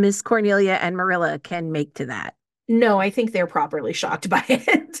response that Miss Cornelia and Marilla can make to that. No, I think they're properly shocked by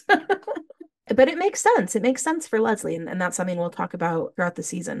it. But it makes sense. It makes sense for Leslie, and that's something we'll talk about throughout the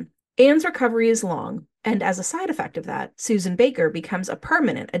season. Anne's recovery is long, and as a side effect of that, Susan Baker becomes a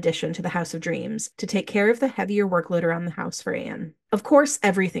permanent addition to the House of Dreams to take care of the heavier workload around the house for Anne. Of course,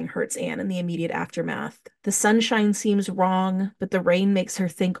 everything hurts Anne in the immediate aftermath. The sunshine seems wrong, but the rain makes her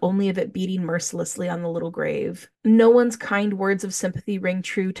think only of it beating mercilessly on the little grave. No one's kind words of sympathy ring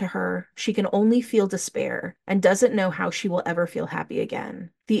true to her. She can only feel despair and doesn't know how she will ever feel happy again.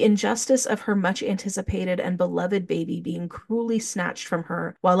 The injustice of her much anticipated and beloved baby being cruelly snatched from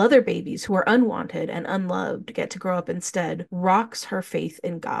her, while other babies who are unwanted and unloved get to grow up instead, rocks her faith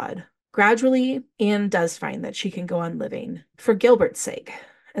in God. Gradually, Anne does find that she can go on living for Gilbert's sake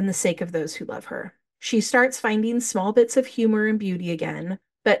and the sake of those who love her. She starts finding small bits of humor and beauty again,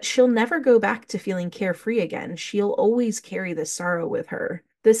 but she'll never go back to feeling carefree again. She'll always carry this sorrow with her.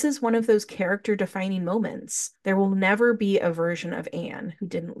 This is one of those character defining moments. There will never be a version of Anne who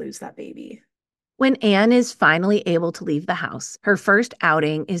didn't lose that baby. When Anne is finally able to leave the house, her first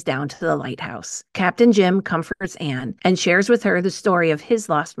outing is down to the lighthouse. Captain Jim comforts Anne and shares with her the story of his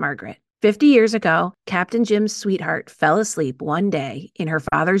lost Margaret. 50 years ago, Captain Jim's sweetheart fell asleep one day in her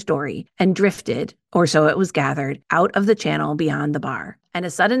father's dory and drifted, or so it was gathered, out of the channel beyond the bar, and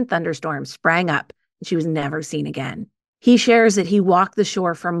a sudden thunderstorm sprang up, and she was never seen again. He shares that he walked the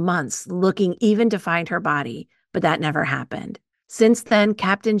shore for months looking even to find her body, but that never happened. Since then,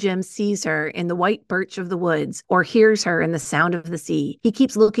 Captain Jim sees her in the white birch of the woods or hears her in the sound of the sea. He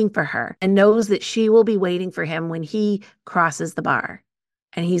keeps looking for her and knows that she will be waiting for him when he crosses the bar.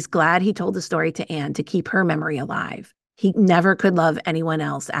 And he's glad he told the story to Anne to keep her memory alive. He never could love anyone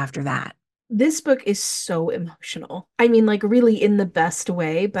else after that. This book is so emotional. I mean, like, really in the best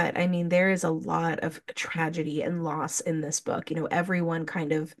way, but I mean, there is a lot of tragedy and loss in this book. You know, everyone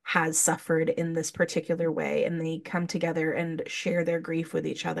kind of has suffered in this particular way, and they come together and share their grief with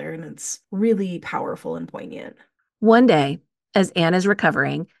each other, and it's really powerful and poignant. One day, as Anne is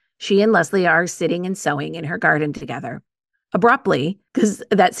recovering, she and Leslie are sitting and sewing in her garden together. Abruptly, because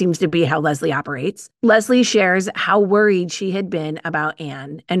that seems to be how Leslie operates, Leslie shares how worried she had been about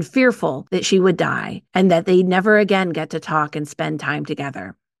Anne and fearful that she would die and that they'd never again get to talk and spend time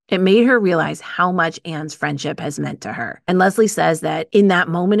together. It made her realize how much Anne's friendship has meant to her. And Leslie says that in that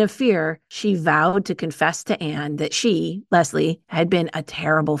moment of fear, she vowed to confess to Anne that she, Leslie, had been a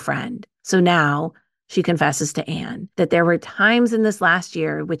terrible friend. So now she confesses to Anne that there were times in this last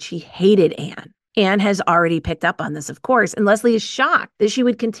year which she hated Anne. Anne has already picked up on this, of course, and Leslie is shocked that she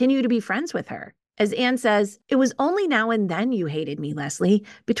would continue to be friends with her. As Anne says, "It was only now and then you hated me, Leslie.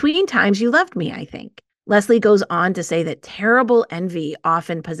 Between times you loved me, I think." Leslie goes on to say that terrible envy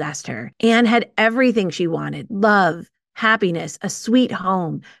often possessed her. Anne had everything she wanted: love, happiness, a sweet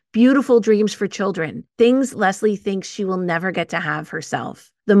home, beautiful dreams for children, things Leslie thinks she will never get to have herself.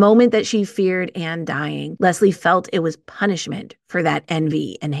 The moment that she feared Anne dying, Leslie felt it was punishment for that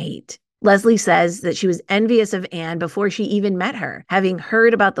envy and hate. Leslie says that she was envious of Anne before she even met her, having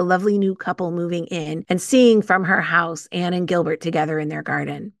heard about the lovely new couple moving in and seeing from her house Anne and Gilbert together in their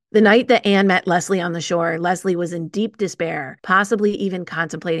garden. The night that Anne met Leslie on the shore, Leslie was in deep despair, possibly even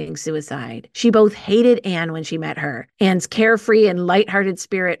contemplating suicide. She both hated Anne when she met her. Anne's carefree and lighthearted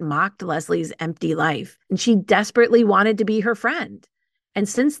spirit mocked Leslie's empty life, and she desperately wanted to be her friend. And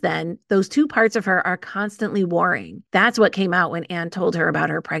since then, those two parts of her are constantly warring. That's what came out when Anne told her about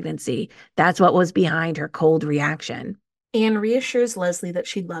her pregnancy. That's what was behind her cold reaction. Anne reassures Leslie that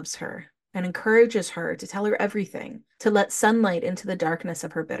she loves her and encourages her to tell her everything, to let sunlight into the darkness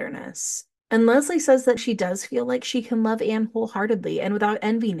of her bitterness. And Leslie says that she does feel like she can love Anne wholeheartedly and without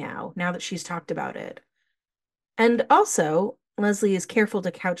envy now that she's talked about it. And also, Leslie is careful to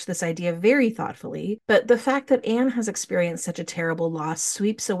couch this idea very thoughtfully, but the fact that Anne has experienced such a terrible loss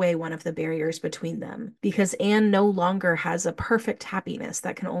sweeps away one of the barriers between them, because Anne no longer has a perfect happiness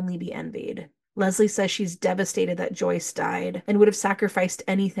that can only be envied. Leslie says she's devastated that Joyce died and would have sacrificed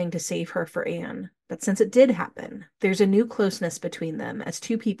anything to save her for Anne. But since it did happen, there's a new closeness between them as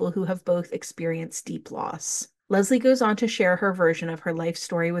two people who have both experienced deep loss. Leslie goes on to share her version of her life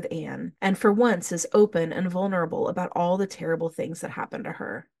story with Anne, and for once is open and vulnerable about all the terrible things that happened to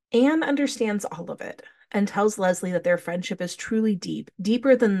her. Anne understands all of it, and tells Leslie that their friendship is truly deep,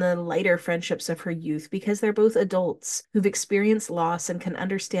 deeper than the lighter friendships of her youth, because they're both adults who've experienced loss and can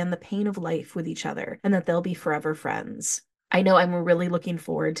understand the pain of life with each other, and that they'll be forever friends. I know I'm really looking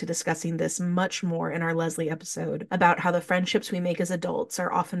forward to discussing this much more in our Leslie episode about how the friendships we make as adults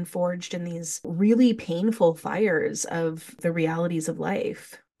are often forged in these really painful fires of the realities of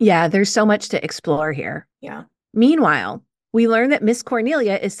life. Yeah, there's so much to explore here. Yeah. Meanwhile, we learn that Miss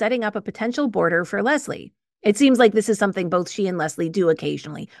Cornelia is setting up a potential boarder for Leslie. It seems like this is something both she and Leslie do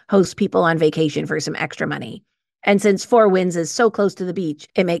occasionally, host people on vacation for some extra money. And since Four Winds is so close to the beach,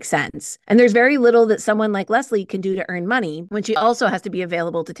 it makes sense. And there's very little that someone like Leslie can do to earn money when she also has to be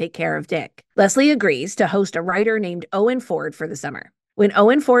available to take care of Dick. Leslie agrees to host a writer named Owen Ford for the summer. When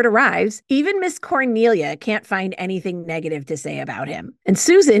Owen Ford arrives, even Miss Cornelia can't find anything negative to say about him. And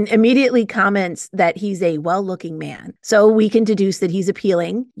Susan immediately comments that he's a well-looking man. So we can deduce that he's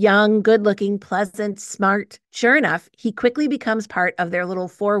appealing, young, good-looking, pleasant, smart. Sure enough, he quickly becomes part of their little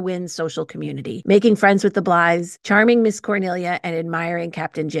Four Winds social community, making friends with the Blythes, charming Miss Cornelia, and admiring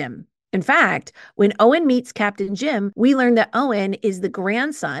Captain Jim. In fact, when Owen meets Captain Jim, we learn that Owen is the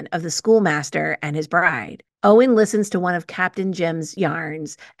grandson of the schoolmaster and his bride. Owen listens to one of Captain Jim's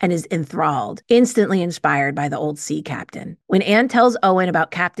yarns and is enthralled, instantly inspired by the old sea captain. When Anne tells Owen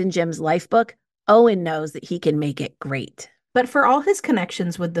about Captain Jim's life book, Owen knows that he can make it great. But for all his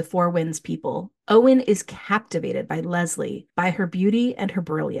connections with the Four Winds people, Owen is captivated by Leslie, by her beauty and her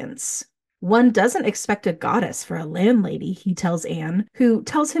brilliance. One doesn't expect a goddess for a landlady, he tells Anne, who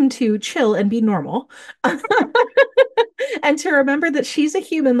tells him to chill and be normal. And to remember that she's a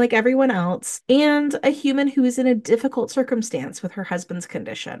human like everyone else, and a human who is in a difficult circumstance with her husband's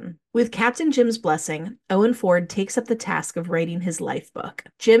condition. With Captain Jim's blessing, Owen Ford takes up the task of writing his life book.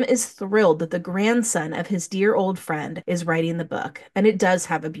 Jim is thrilled that the grandson of his dear old friend is writing the book, and it does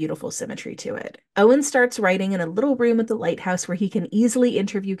have a beautiful symmetry to it. Owen starts writing in a little room at the lighthouse where he can easily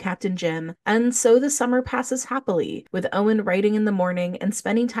interview Captain Jim, and so the summer passes happily, with Owen writing in the morning and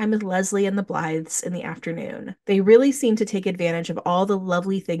spending time with Leslie and the Blythes in the afternoon. They really seem to take advantage of all the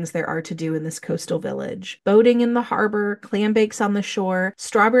lovely things there are to do in this coastal village. Boating in the harbor, clam bakes on the shore,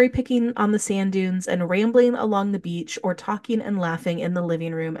 strawberry picking on the sand dunes, and rambling along the beach or talking and laughing in the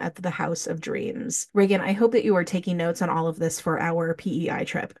living room at the House of Dreams. Reagan, I hope that you are taking notes on all of this for our PEI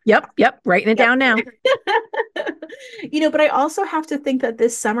trip. Yep, writing it down now. But I also have to think that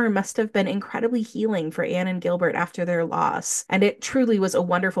this summer must have been incredibly healing for Anne and Gilbert after their loss, and it truly was a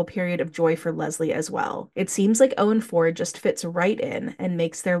wonderful period of joy for Leslie as well. It seems like Owen Ford just fits right in and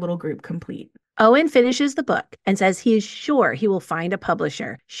makes their little group complete. Owen finishes the book and says he is sure he will find a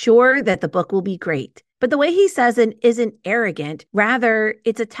publisher, sure that the book will be great. But the way he says it isn't arrogant. Rather,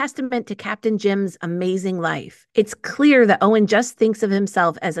 it's a testament to Captain Jim's amazing life. It's clear that Owen just thinks of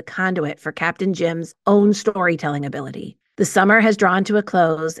himself as a conduit for Captain Jim's own storytelling ability. The summer has drawn to a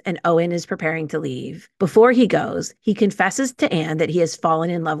close, and Owen is preparing to leave. Before he goes, he confesses to Anne that he has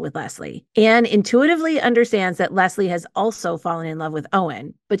fallen in love with Leslie. Anne intuitively understands that Leslie has also fallen in love with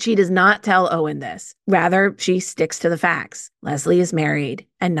Owen, but she does not tell Owen this. Rather, she sticks to the facts. Leslie is married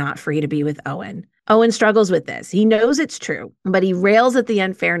and not free to be with Owen. Owen struggles with this. He knows it's true, but he rails at the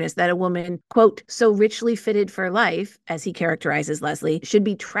unfairness that a woman, quote, so richly fitted for life, as he characterizes Leslie, should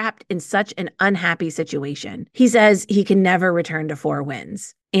be trapped in such an unhappy situation. He says he can never return to Four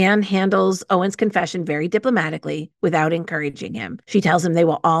Winds. Anne handles Owen's confession very diplomatically without encouraging him. She tells him they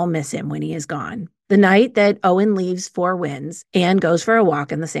will all miss him when he is gone. The night that Owen leaves Four Winds, Anne goes for a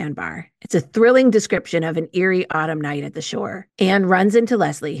walk in the sandbar. It's a thrilling description of an eerie autumn night at the shore. Anne runs into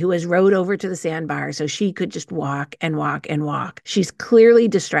Leslie, who has rowed over to the sandbar so she could just walk and walk and walk. She's clearly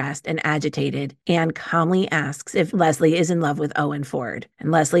distressed and agitated. Anne calmly asks if Leslie is in love with Owen Ford.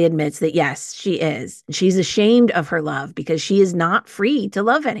 And Leslie admits that yes, she is. She's ashamed of her love because she is not free to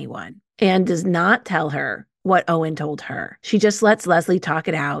love anyone. Anne does not tell her what Owen told her. She just lets Leslie talk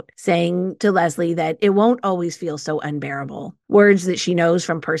it out, saying to Leslie that it won't always feel so unbearable. Words that she knows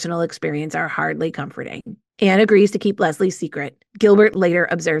from personal experience are hardly comforting. Anne agrees to keep Leslie's secret. Gilbert later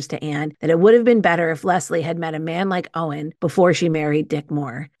observes to Anne that it would have been better if Leslie had met a man like Owen before she married Dick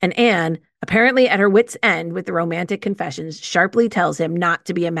Moore. And Anne, apparently at her wit's end with the romantic confessions, sharply tells him not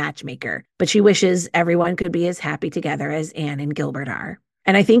to be a matchmaker, but she wishes everyone could be as happy together as Anne and Gilbert are.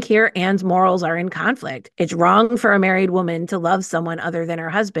 And I think here Anne's morals are in conflict. It's wrong for a married woman to love someone other than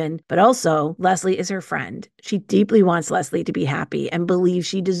her husband, but also Leslie is her friend. She deeply wants Leslie to be happy and believes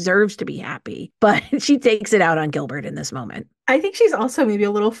she deserves to be happy, but she takes it out on Gilbert in this moment. I think she's also maybe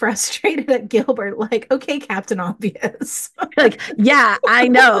a little frustrated at Gilbert, like, okay, Captain Obvious. Like, yeah, I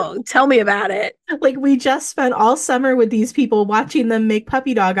know. Tell me about it. Like, we just spent all summer with these people watching them make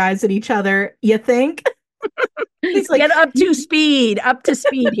puppy dog eyes at each other. You think? He's like, get up to speed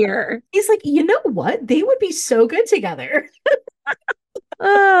here. He's like, you know what? They would be so good together.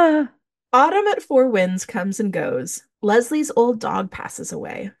 Autumn at Four Winds comes and goes. Leslie's old dog passes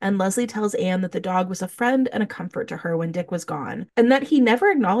away, and Leslie tells Anne that the dog was a friend and a comfort to her when Dick was gone, and that he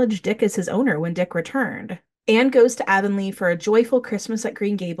never acknowledged Dick as his owner when Dick returned. Anne goes to Avonlea for a joyful Christmas at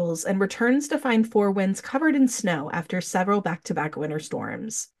Green Gables and returns to find Four Winds covered in snow after several back-to-back winter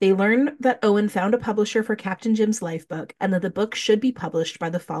storms. They learn that Owen found a publisher for Captain Jim's life book and that the book should be published by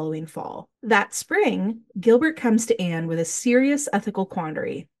the following fall. That spring, Gilbert comes to Anne with a serious ethical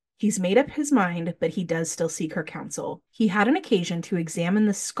quandary. He's made up his mind, but he does still seek her counsel. He had an occasion to examine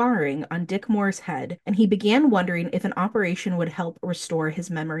the scarring on Dick Moore's head, and he began wondering if an operation would help restore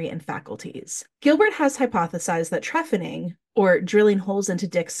his memory and faculties. Gilbert has hypothesized that trephining, or drilling holes into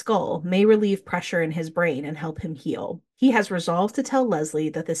Dick's skull, may relieve pressure in his brain and help him heal. He has resolved to tell Leslie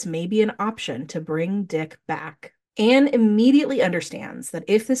that this may be an option to bring Dick back. Anne immediately understands that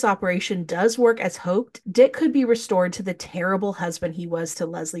if this operation does work as hoped, Dick could be restored to the terrible husband he was to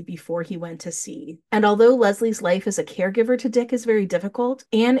Leslie before he went to sea. And although Leslie's life as a caregiver to Dick is very difficult,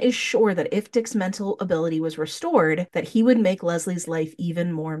 Anne is sure that if Dick's mental ability was restored, that he would make Leslie's life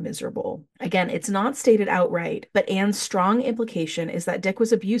even more miserable. Again, it's not stated outright, but Anne's strong implication is that Dick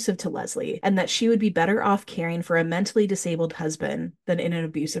was abusive to Leslie and that she would be better off caring for a mentally disabled husband than in an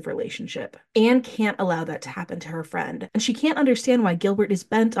abusive relationship. Anne can't allow that to happen to her friend, and she can't understand why Gilbert is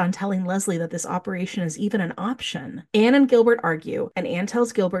bent on telling Leslie that this operation is even an option. Anne and Gilbert argue, and Anne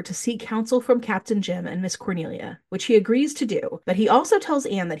tells Gilbert to seek counsel from Captain Jim and Miss Cornelia, which he agrees to do, but he also tells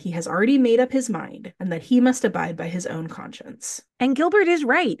Anne that he has already made up his mind and that he must abide by his own conscience. And Gilbert is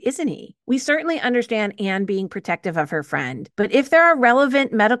right, isn't he? We certainly understand Anne being protective of her friend, but if there are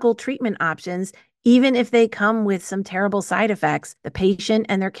relevant medical treatment options, even if they come with some terrible side effects, the patient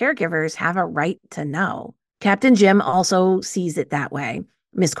and their caregivers have a right to know. Captain Jim also sees it that way.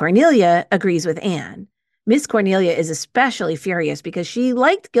 Miss Cornelia agrees with Anne. Miss Cornelia is especially furious because she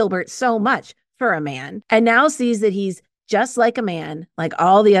liked Gilbert so much for a man and now sees that he's just like a man, like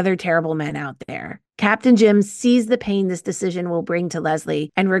all the other terrible men out there. Captain Jim sees the pain this decision will bring to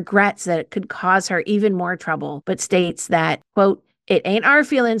Leslie and regrets that it could cause her even more trouble, but states that, quote, "It ain't our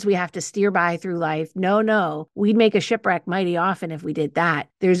feelings we have to steer by through life. No, we'd make a shipwreck mighty often if we did that.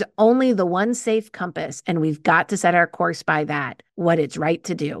 There's only the one safe compass, and we've got to set our course by that, what it's right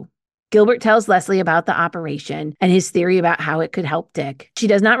to do." Gilbert tells Leslie about the operation and his theory about how it could help Dick. She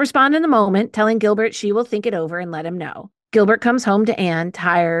does not respond in the moment, telling Gilbert she will think it over and let him know. Gilbert comes home to Anne,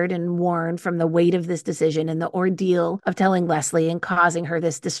 tired and worn from the weight of this decision and the ordeal of telling Leslie and causing her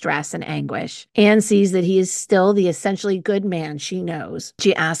this distress and anguish. Anne sees that he is still the essentially good man she knows.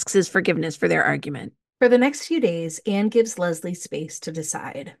 She asks his forgiveness for their argument. For the next few days, Anne gives Leslie space to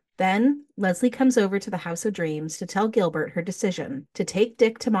decide. Then, Leslie comes over to the House of Dreams to tell Gilbert her decision to take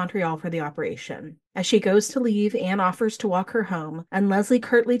Dick to Montreal for the operation. As she goes to leave, Anne offers to walk her home, and Leslie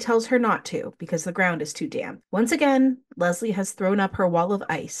curtly tells her not to because the ground is too damp. Once again, Leslie has thrown up her wall of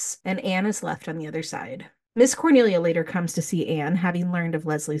ice, and Anne is left on the other side. Miss Cornelia later comes to see Anne, having learned of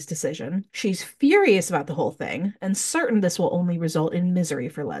Leslie's decision. She's furious about the whole thing, and certain this will only result in misery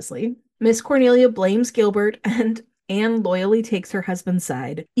for Leslie. Miss Cornelia blames Gilbert, and Anne loyally takes her husband's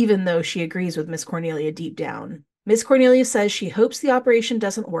side, even though she agrees with Miss Cornelia deep down. Miss Cornelia says she hopes the operation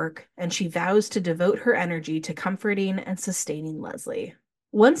doesn't work, and she vows to devote her energy to comforting and sustaining Leslie.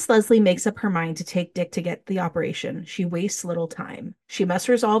 Once Leslie makes up her mind to take Dick to get the operation, she wastes little time. She must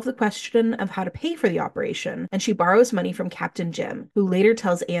resolve the question of how to pay for the operation, and she borrows money from Captain Jim, who later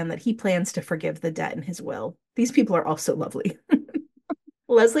tells Anne that he plans to forgive the debt in his will. These people are also lovely.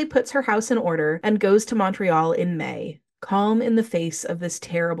 Leslie puts her house in order and goes to Montreal in May, calm in the face of this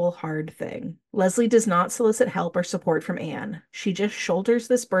terrible, hard thing. Leslie does not solicit help or support from Anne. She just shoulders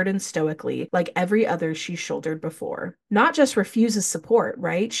this burden stoically, like every other she's shouldered before. Not just refuses support,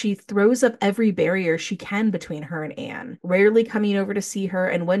 right? She throws up every barrier she can between her and Anne, rarely coming over to see her,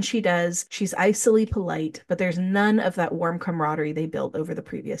 and when she does, she's icily polite, but there's none of that warm camaraderie they built over the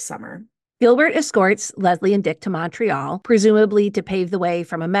previous summer. Gilbert escorts Leslie and Dick to Montreal, presumably to pave the way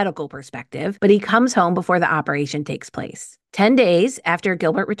from a medical perspective, but he comes home before the operation takes place. 10 days after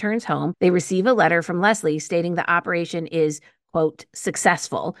Gilbert returns home, they receive a letter from Leslie stating the operation is, quote,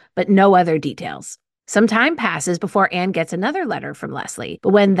 successful, but no other details. Some time passes before Anne gets another letter from Leslie,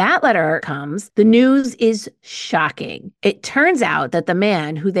 but when that letter comes, the news is shocking. It turns out that the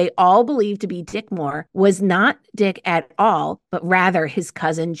man who they all believed to be Dick Moore was not Dick at all, but rather his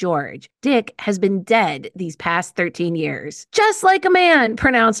cousin George. Dick has been dead these past 13 years. Just like a man,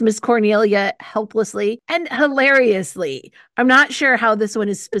 pronounced Miss Cornelia helplessly and hilariously. I'm not sure how this one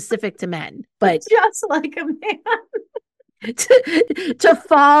is specific to men, but just like a man. to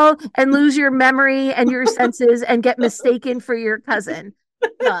fall and lose your memory and your senses and get mistaken for your cousin.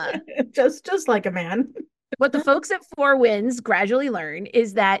 Just like a man. What the folks at Four Winds gradually learn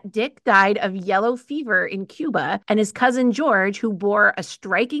is that Dick died of yellow fever in Cuba, and his cousin George, who bore a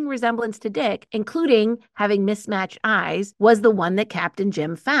striking resemblance to Dick, including having mismatched eyes, was the one that Captain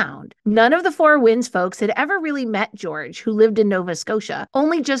Jim found. None of the Four Winds folks had ever really met George, who lived in Nova Scotia,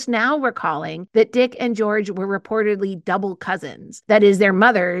 only just now recalling that Dick and George were reportedly double cousins. That is, their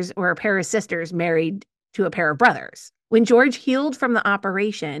mothers were a pair of sisters married to a pair of brothers. When George healed from the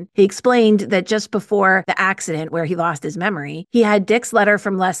operation, he explained that just before the accident where he lost his memory, he had Dick's letter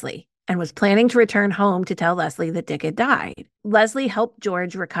from Leslie and was planning to return home to tell Leslie that Dick had died. Leslie helped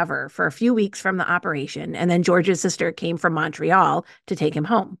George recover for a few weeks from the operation, and then George's sister came from Montreal to take him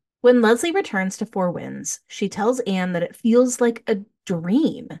home. When Leslie returns to Four Winds, she tells Anne that it feels like a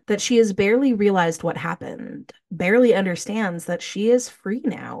dream, that she has barely realized what happened, barely understands that she is free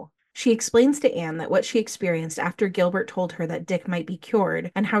now. She explains to Anne that what she experienced after Gilbert told her that Dick might be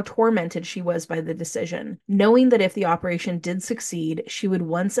cured and how tormented she was by the decision, knowing that if the operation did succeed, she would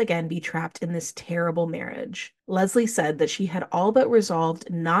once again be trapped in this terrible marriage. Leslie said that she had all but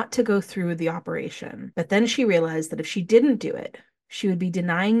resolved not to go through with the operation, but then she realized that if she didn't do it, she would be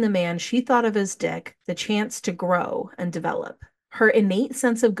denying the man she thought of as Dick the chance to grow and develop. Her innate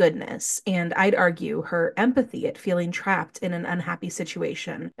sense of goodness, and I'd argue her empathy at feeling trapped in an unhappy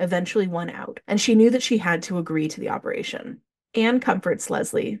situation, eventually won out, and she knew that she had to agree to the operation. Anne comforts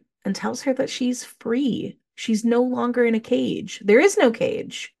Leslie and tells her that she's free. She's no longer in a cage. There is no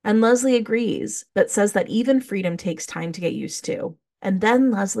cage. And Leslie agrees, but says that even freedom takes time to get used to. And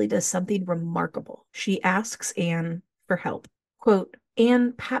then Leslie does something remarkable. She asks Anne for help. Quote,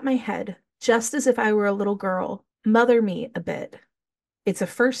 Anne, pat my head, just as if I were a little girl. Mother me a bit. It's a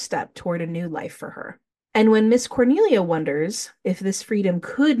first step toward a new life for her. And when Miss Cornelia wonders if this freedom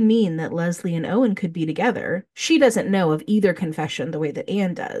could mean that Leslie and Owen could be together, she doesn't know of either confession the way that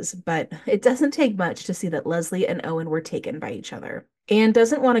Anne does, but it doesn't take much to see that Leslie and Owen were taken by each other. Anne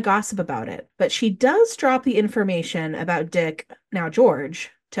doesn't want to gossip about it, but she does drop the information about Dick, now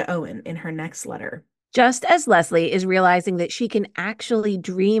George, to Owen in her next letter. Just as Leslie is realizing that she can actually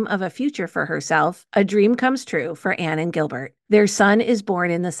dream of a future for herself, a dream comes true for Anne and Gilbert. Their son is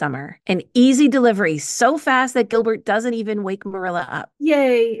born in the summer. An easy delivery, so fast that Gilbert doesn't even wake Marilla up.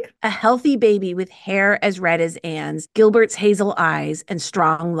 Yay! A healthy baby with hair as red as Anne's, Gilbert's hazel eyes, and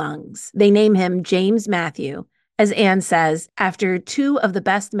strong lungs. They name him James Matthew, as Anne says, after two of the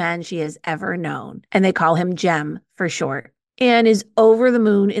best men she has ever known, and they call him Jem for short. Anne is over the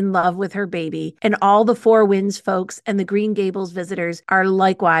moon in love with her baby, and all the Four Winds folks and the Green Gables visitors are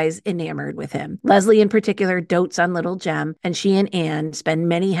likewise enamored with him. Leslie in particular dotes on little Jem, and she and Anne spend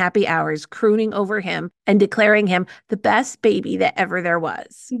many happy hours crooning over him and declaring him the best baby that ever there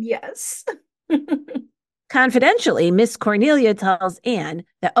was. Yes. Confidentially, Miss Cornelia tells Anne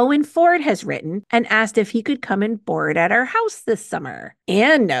that Owen Ford has written and asked if he could come and board at our house this summer.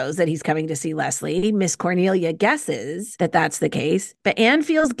 Anne knows that he's coming to see Leslie. Miss Cornelia guesses that that's the case, but Anne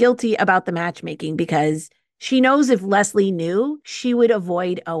feels guilty about the matchmaking because she knows if Leslie knew, she would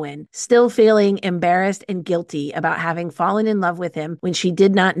avoid Owen, still feeling embarrassed and guilty about having fallen in love with him when she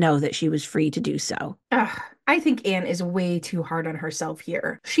did not know that she was free to do so. I think Anne is way too hard on herself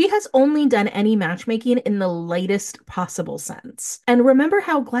here. She has only done any matchmaking in the lightest possible sense. And remember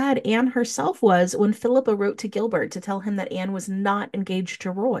how glad Anne herself was when Philippa wrote to Gilbert to tell him that Anne was not engaged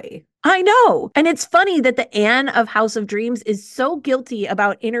to Roy. I know. And it's funny that the Anne of House of Dreams is so guilty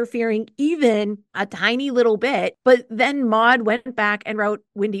about interfering even a tiny little bit. But then Maud went back and wrote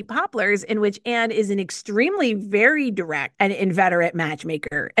Windy Poplars, in which Anne is an extremely very direct and inveterate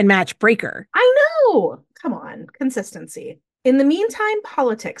matchmaker and matchbreaker. I know. Come on, consistency. In the meantime,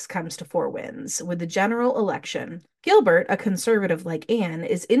 politics comes to Four Winds with the general election. Gilbert, a conservative like Anne,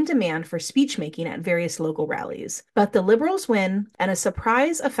 is in demand for speech making at various local rallies. But the Liberals win, and a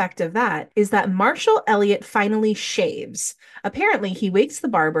surprise effect of that is that Marshall Elliott finally shaves. Apparently, he wakes the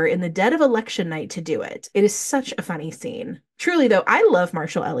barber in the dead of election night to do it. It is such a funny scene. Truly, though, I love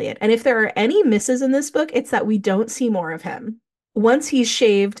Marshall Elliott, and if there are any misses in this book, it's that we don't see more of him. Once he's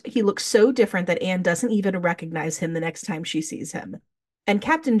shaved, he looks so different that Anne doesn't even recognize him the next time she sees him. And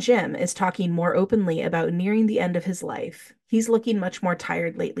Captain Jim is talking more openly about nearing the end of his life. He's looking much more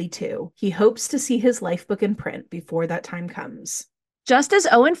tired lately, too. He hopes to see his life book in print before that time comes. Just as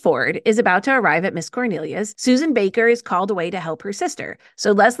Owen Ford is about to arrive at Miss Cornelia's, Susan Baker is called away to help her sister.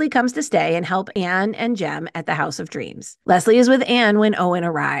 So Leslie comes to stay and help Anne and Jem at the House of Dreams. Leslie is with Anne when Owen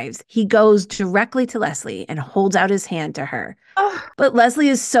arrives. He goes directly to Leslie and holds out his hand to her. But Leslie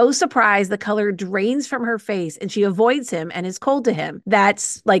is so surprised the color drains from her face and she avoids him and is cold to him.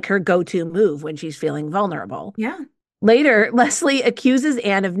 That's like her go-to move when she's feeling vulnerable. Yeah. Later, Leslie accuses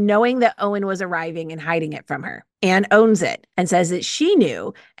Anne of knowing that Owen was arriving and hiding it from her. Anne owns it and says that she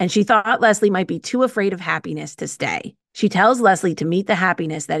knew, and she thought Leslie might be too afraid of happiness to stay. She tells Leslie to meet the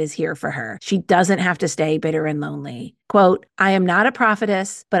happiness that is here for her. She doesn't have to stay bitter and lonely. Quote, I am not a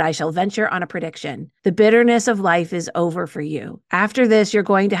prophetess, but I shall venture on a prediction. The bitterness of life is over for you. After this, you're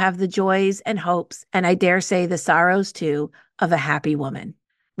going to have the joys and hopes, and I dare say the sorrows too, of a happy woman.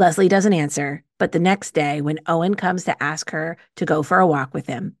 Leslie doesn't answer, but the next day when Owen comes to ask her to go for a walk with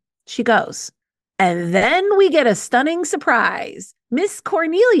him, she goes. And then we get a stunning surprise. Miss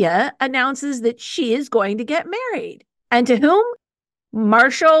Cornelia announces that she is going to get married. And to whom?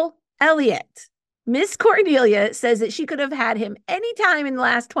 Marshall Elliott. Miss Cornelia says that she could have had him any time in the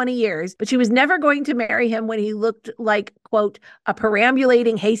last 20 years, but she was never going to marry him when he looked like, quote, a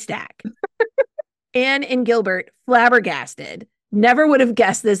perambulating haystack. Anne and Gilbert, flabbergasted, never would have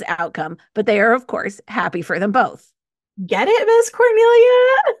guessed this outcome, but they are, of course, happy for them both. Get it, Miss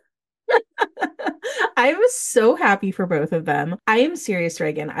Cornelia? I was so happy for both of them. I am serious,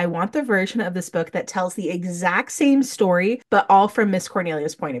 Reagan. I want the version of this book that tells the exact same story, but all from Miss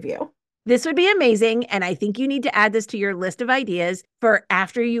Cornelia's point of view. This would be amazing, and I think you need to add this to your list of ideas for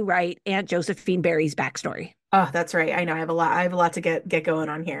after you write Aunt Josephine Barry's backstory. Oh, that's right. I know. I have a lot to get going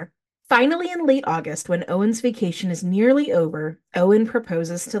on here. Finally, in late August, when Owen's vacation is nearly over, Owen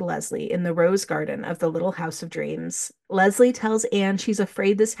proposes to Leslie in the rose garden of the Little House of Dreams. Leslie tells Anne she's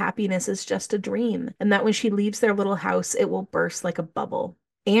afraid this happiness is just a dream, and that when she leaves their little house, it will burst like a bubble.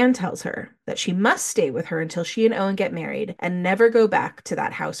 Anne tells her that she must stay with her until she and Owen get married and never go back to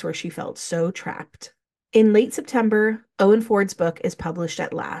that house where she felt so trapped. In late September, Owen Ford's book is published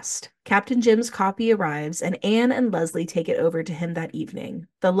at last. Captain Jim's copy arrives, and Anne and Leslie take it over to him that evening.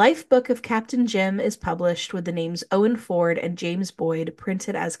 The life book of Captain Jim is published with the names Owen Ford and James Boyd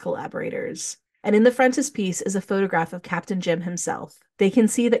printed as collaborators. And in the frontispiece is a photograph of Captain Jim himself. They can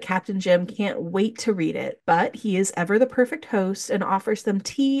see that Captain Jim can't wait to read it, but he is ever the perfect host and offers them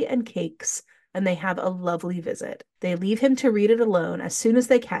tea and cakes, and they have a lovely visit. They leave him to read it alone as soon as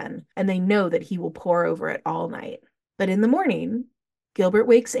they can, and they know that he will pore over it all night. But in the morning, Gilbert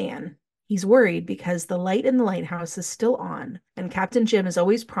wakes Anne. He's worried because the light in the lighthouse is still on, and Captain Jim is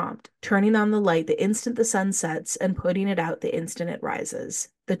always prompt, turning on the light the instant the sun sets and putting it out the instant it rises.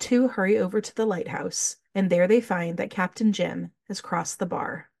 The two hurry over to the lighthouse, and there they find that Captain Jim has crossed the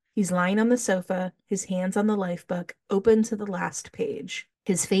bar. He's lying on the sofa, his hands on the lifebook, open to the last page.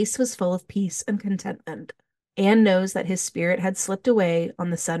 His face was full of peace and contentment. Anne knows that his spirit had slipped away on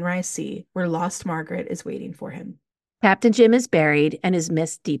the Sunrise Sea, where lost Margaret is waiting for him. Captain Jim is buried and is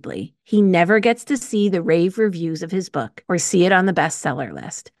missed deeply. He never gets to see the rave reviews of his book or see it on the bestseller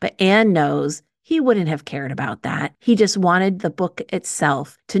list, but Anne knows he wouldn't have cared about that. He just wanted the book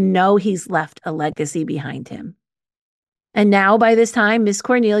itself to know he's left a legacy behind him. And now, by this time, Miss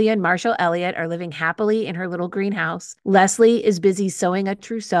Cornelia and Marshall Elliott are living happily in her little greenhouse. Leslie is busy sewing a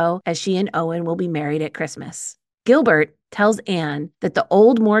trousseau as she and Owen will be married at Christmas. Gilbert tells Anne that the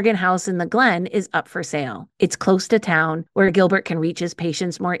old Morgan house in the Glen is up for sale. It's close to town, where Gilbert can reach his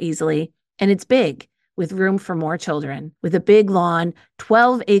patients more easily, and it's big, with room for more children. With a big lawn,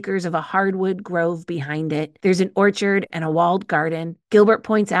 12 acres of a hardwood grove behind it, there's an orchard and a walled garden. Gilbert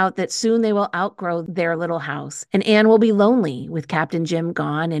points out that soon they will outgrow their little house, and Anne will be lonely with Captain Jim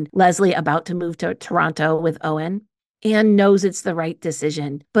gone and Leslie about to move to Toronto with Owen. Anne knows it's the right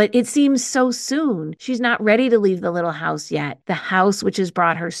decision, but it seems so soon. She's not ready to leave the little house yet. The house which has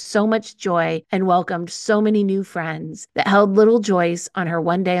brought her so much joy and welcomed so many new friends, that held little Joyce on her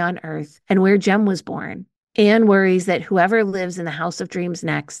one day on Earth, and where Jem was born. Anne worries that whoever lives in the House of Dreams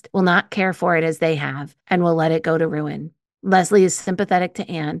next will not care for it as they have and will let it go to ruin. Leslie is sympathetic to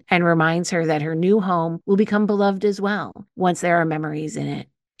Anne and reminds her that her new home will become beloved as well once there are memories in it.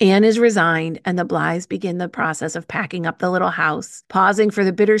 Anne is resigned, and the Blythes begin the process of packing up the little house, pausing for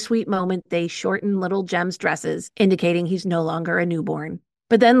the bittersweet moment they shorten little Jem's dresses, indicating he's no longer a newborn.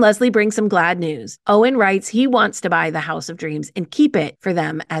 But then Leslie brings some glad news. Owen writes he wants to buy the House of Dreams and keep it for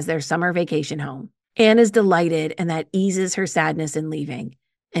them as their summer vacation home. Anne is delighted, and that eases her sadness in leaving.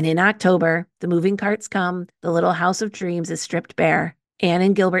 And in October, the moving carts come, the little House of Dreams is stripped bare. Anne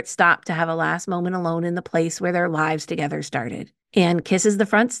and Gilbert stop to have a last moment alone in the place where their lives together started. Anne kisses the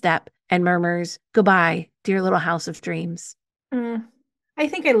front step and murmurs, "Goodbye, dear little House of Dreams." I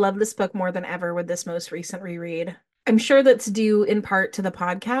think I love this book more than ever with this most recent reread. I'm sure that's due in part to the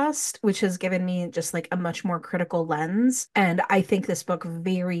podcast, which has given me just like a much more critical lens. And I think this book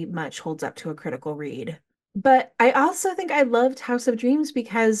very much holds up to a critical read. But I also think I loved House of Dreams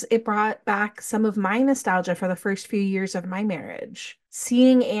because it brought back some of my nostalgia for the first few years of my marriage.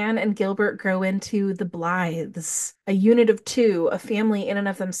 Seeing Anne and Gilbert grow into the Blythes, a unit of two, a family in and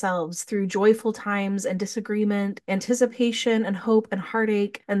of themselves, through joyful times and disagreement, anticipation and hope and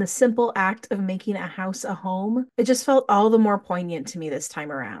heartache, and the simple act of making a house a home, it just felt all the more poignant to me this time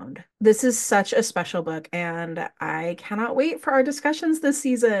around. This is such a special book, and I cannot wait for our discussions this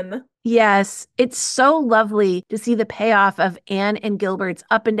season. Yes, it's so lovely to see the payoff of Anne and Gilbert's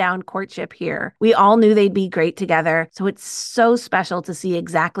up and down courtship here. We all knew they'd be great together, so it's so special to see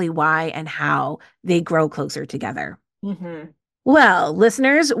exactly why and how they grow closer together. Well,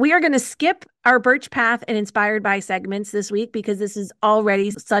 listeners, we are going to skip our Birch Path and Inspired by segments this week because this is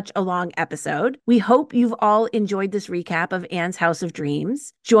already such a long episode. We hope you've all enjoyed this recap of Anne's House of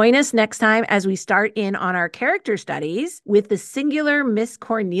Dreams. Join us next time as we start in on our character studies with the singular Miss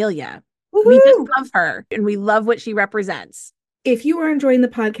Cornelia. Woo-hoo! We just love her and we love what she represents. If you are enjoying the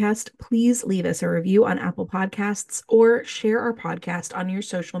podcast, please leave us a review on Apple Podcasts or share our podcast on your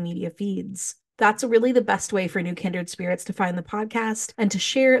social media feeds. That's really the best way for new kindred spirits to find the podcast and to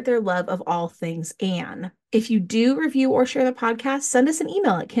share their love of all things Anne. If you do review or share the podcast, send us an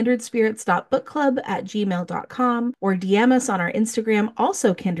email at kindredspirits.bookclub@gmail.com or DM us on our Instagram,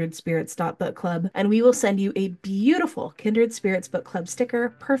 also kindredspirits.bookclub, and we will send you a beautiful Kindred Spirits Book Club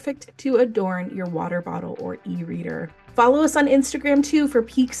sticker, perfect to adorn your water bottle or e-reader. Follow us on Instagram too for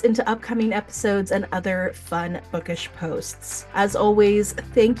peeks into upcoming episodes and other fun bookish posts. As always,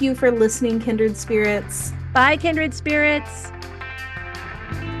 thank you for listening, Kindred Spirits. Bye, Kindred Spirits.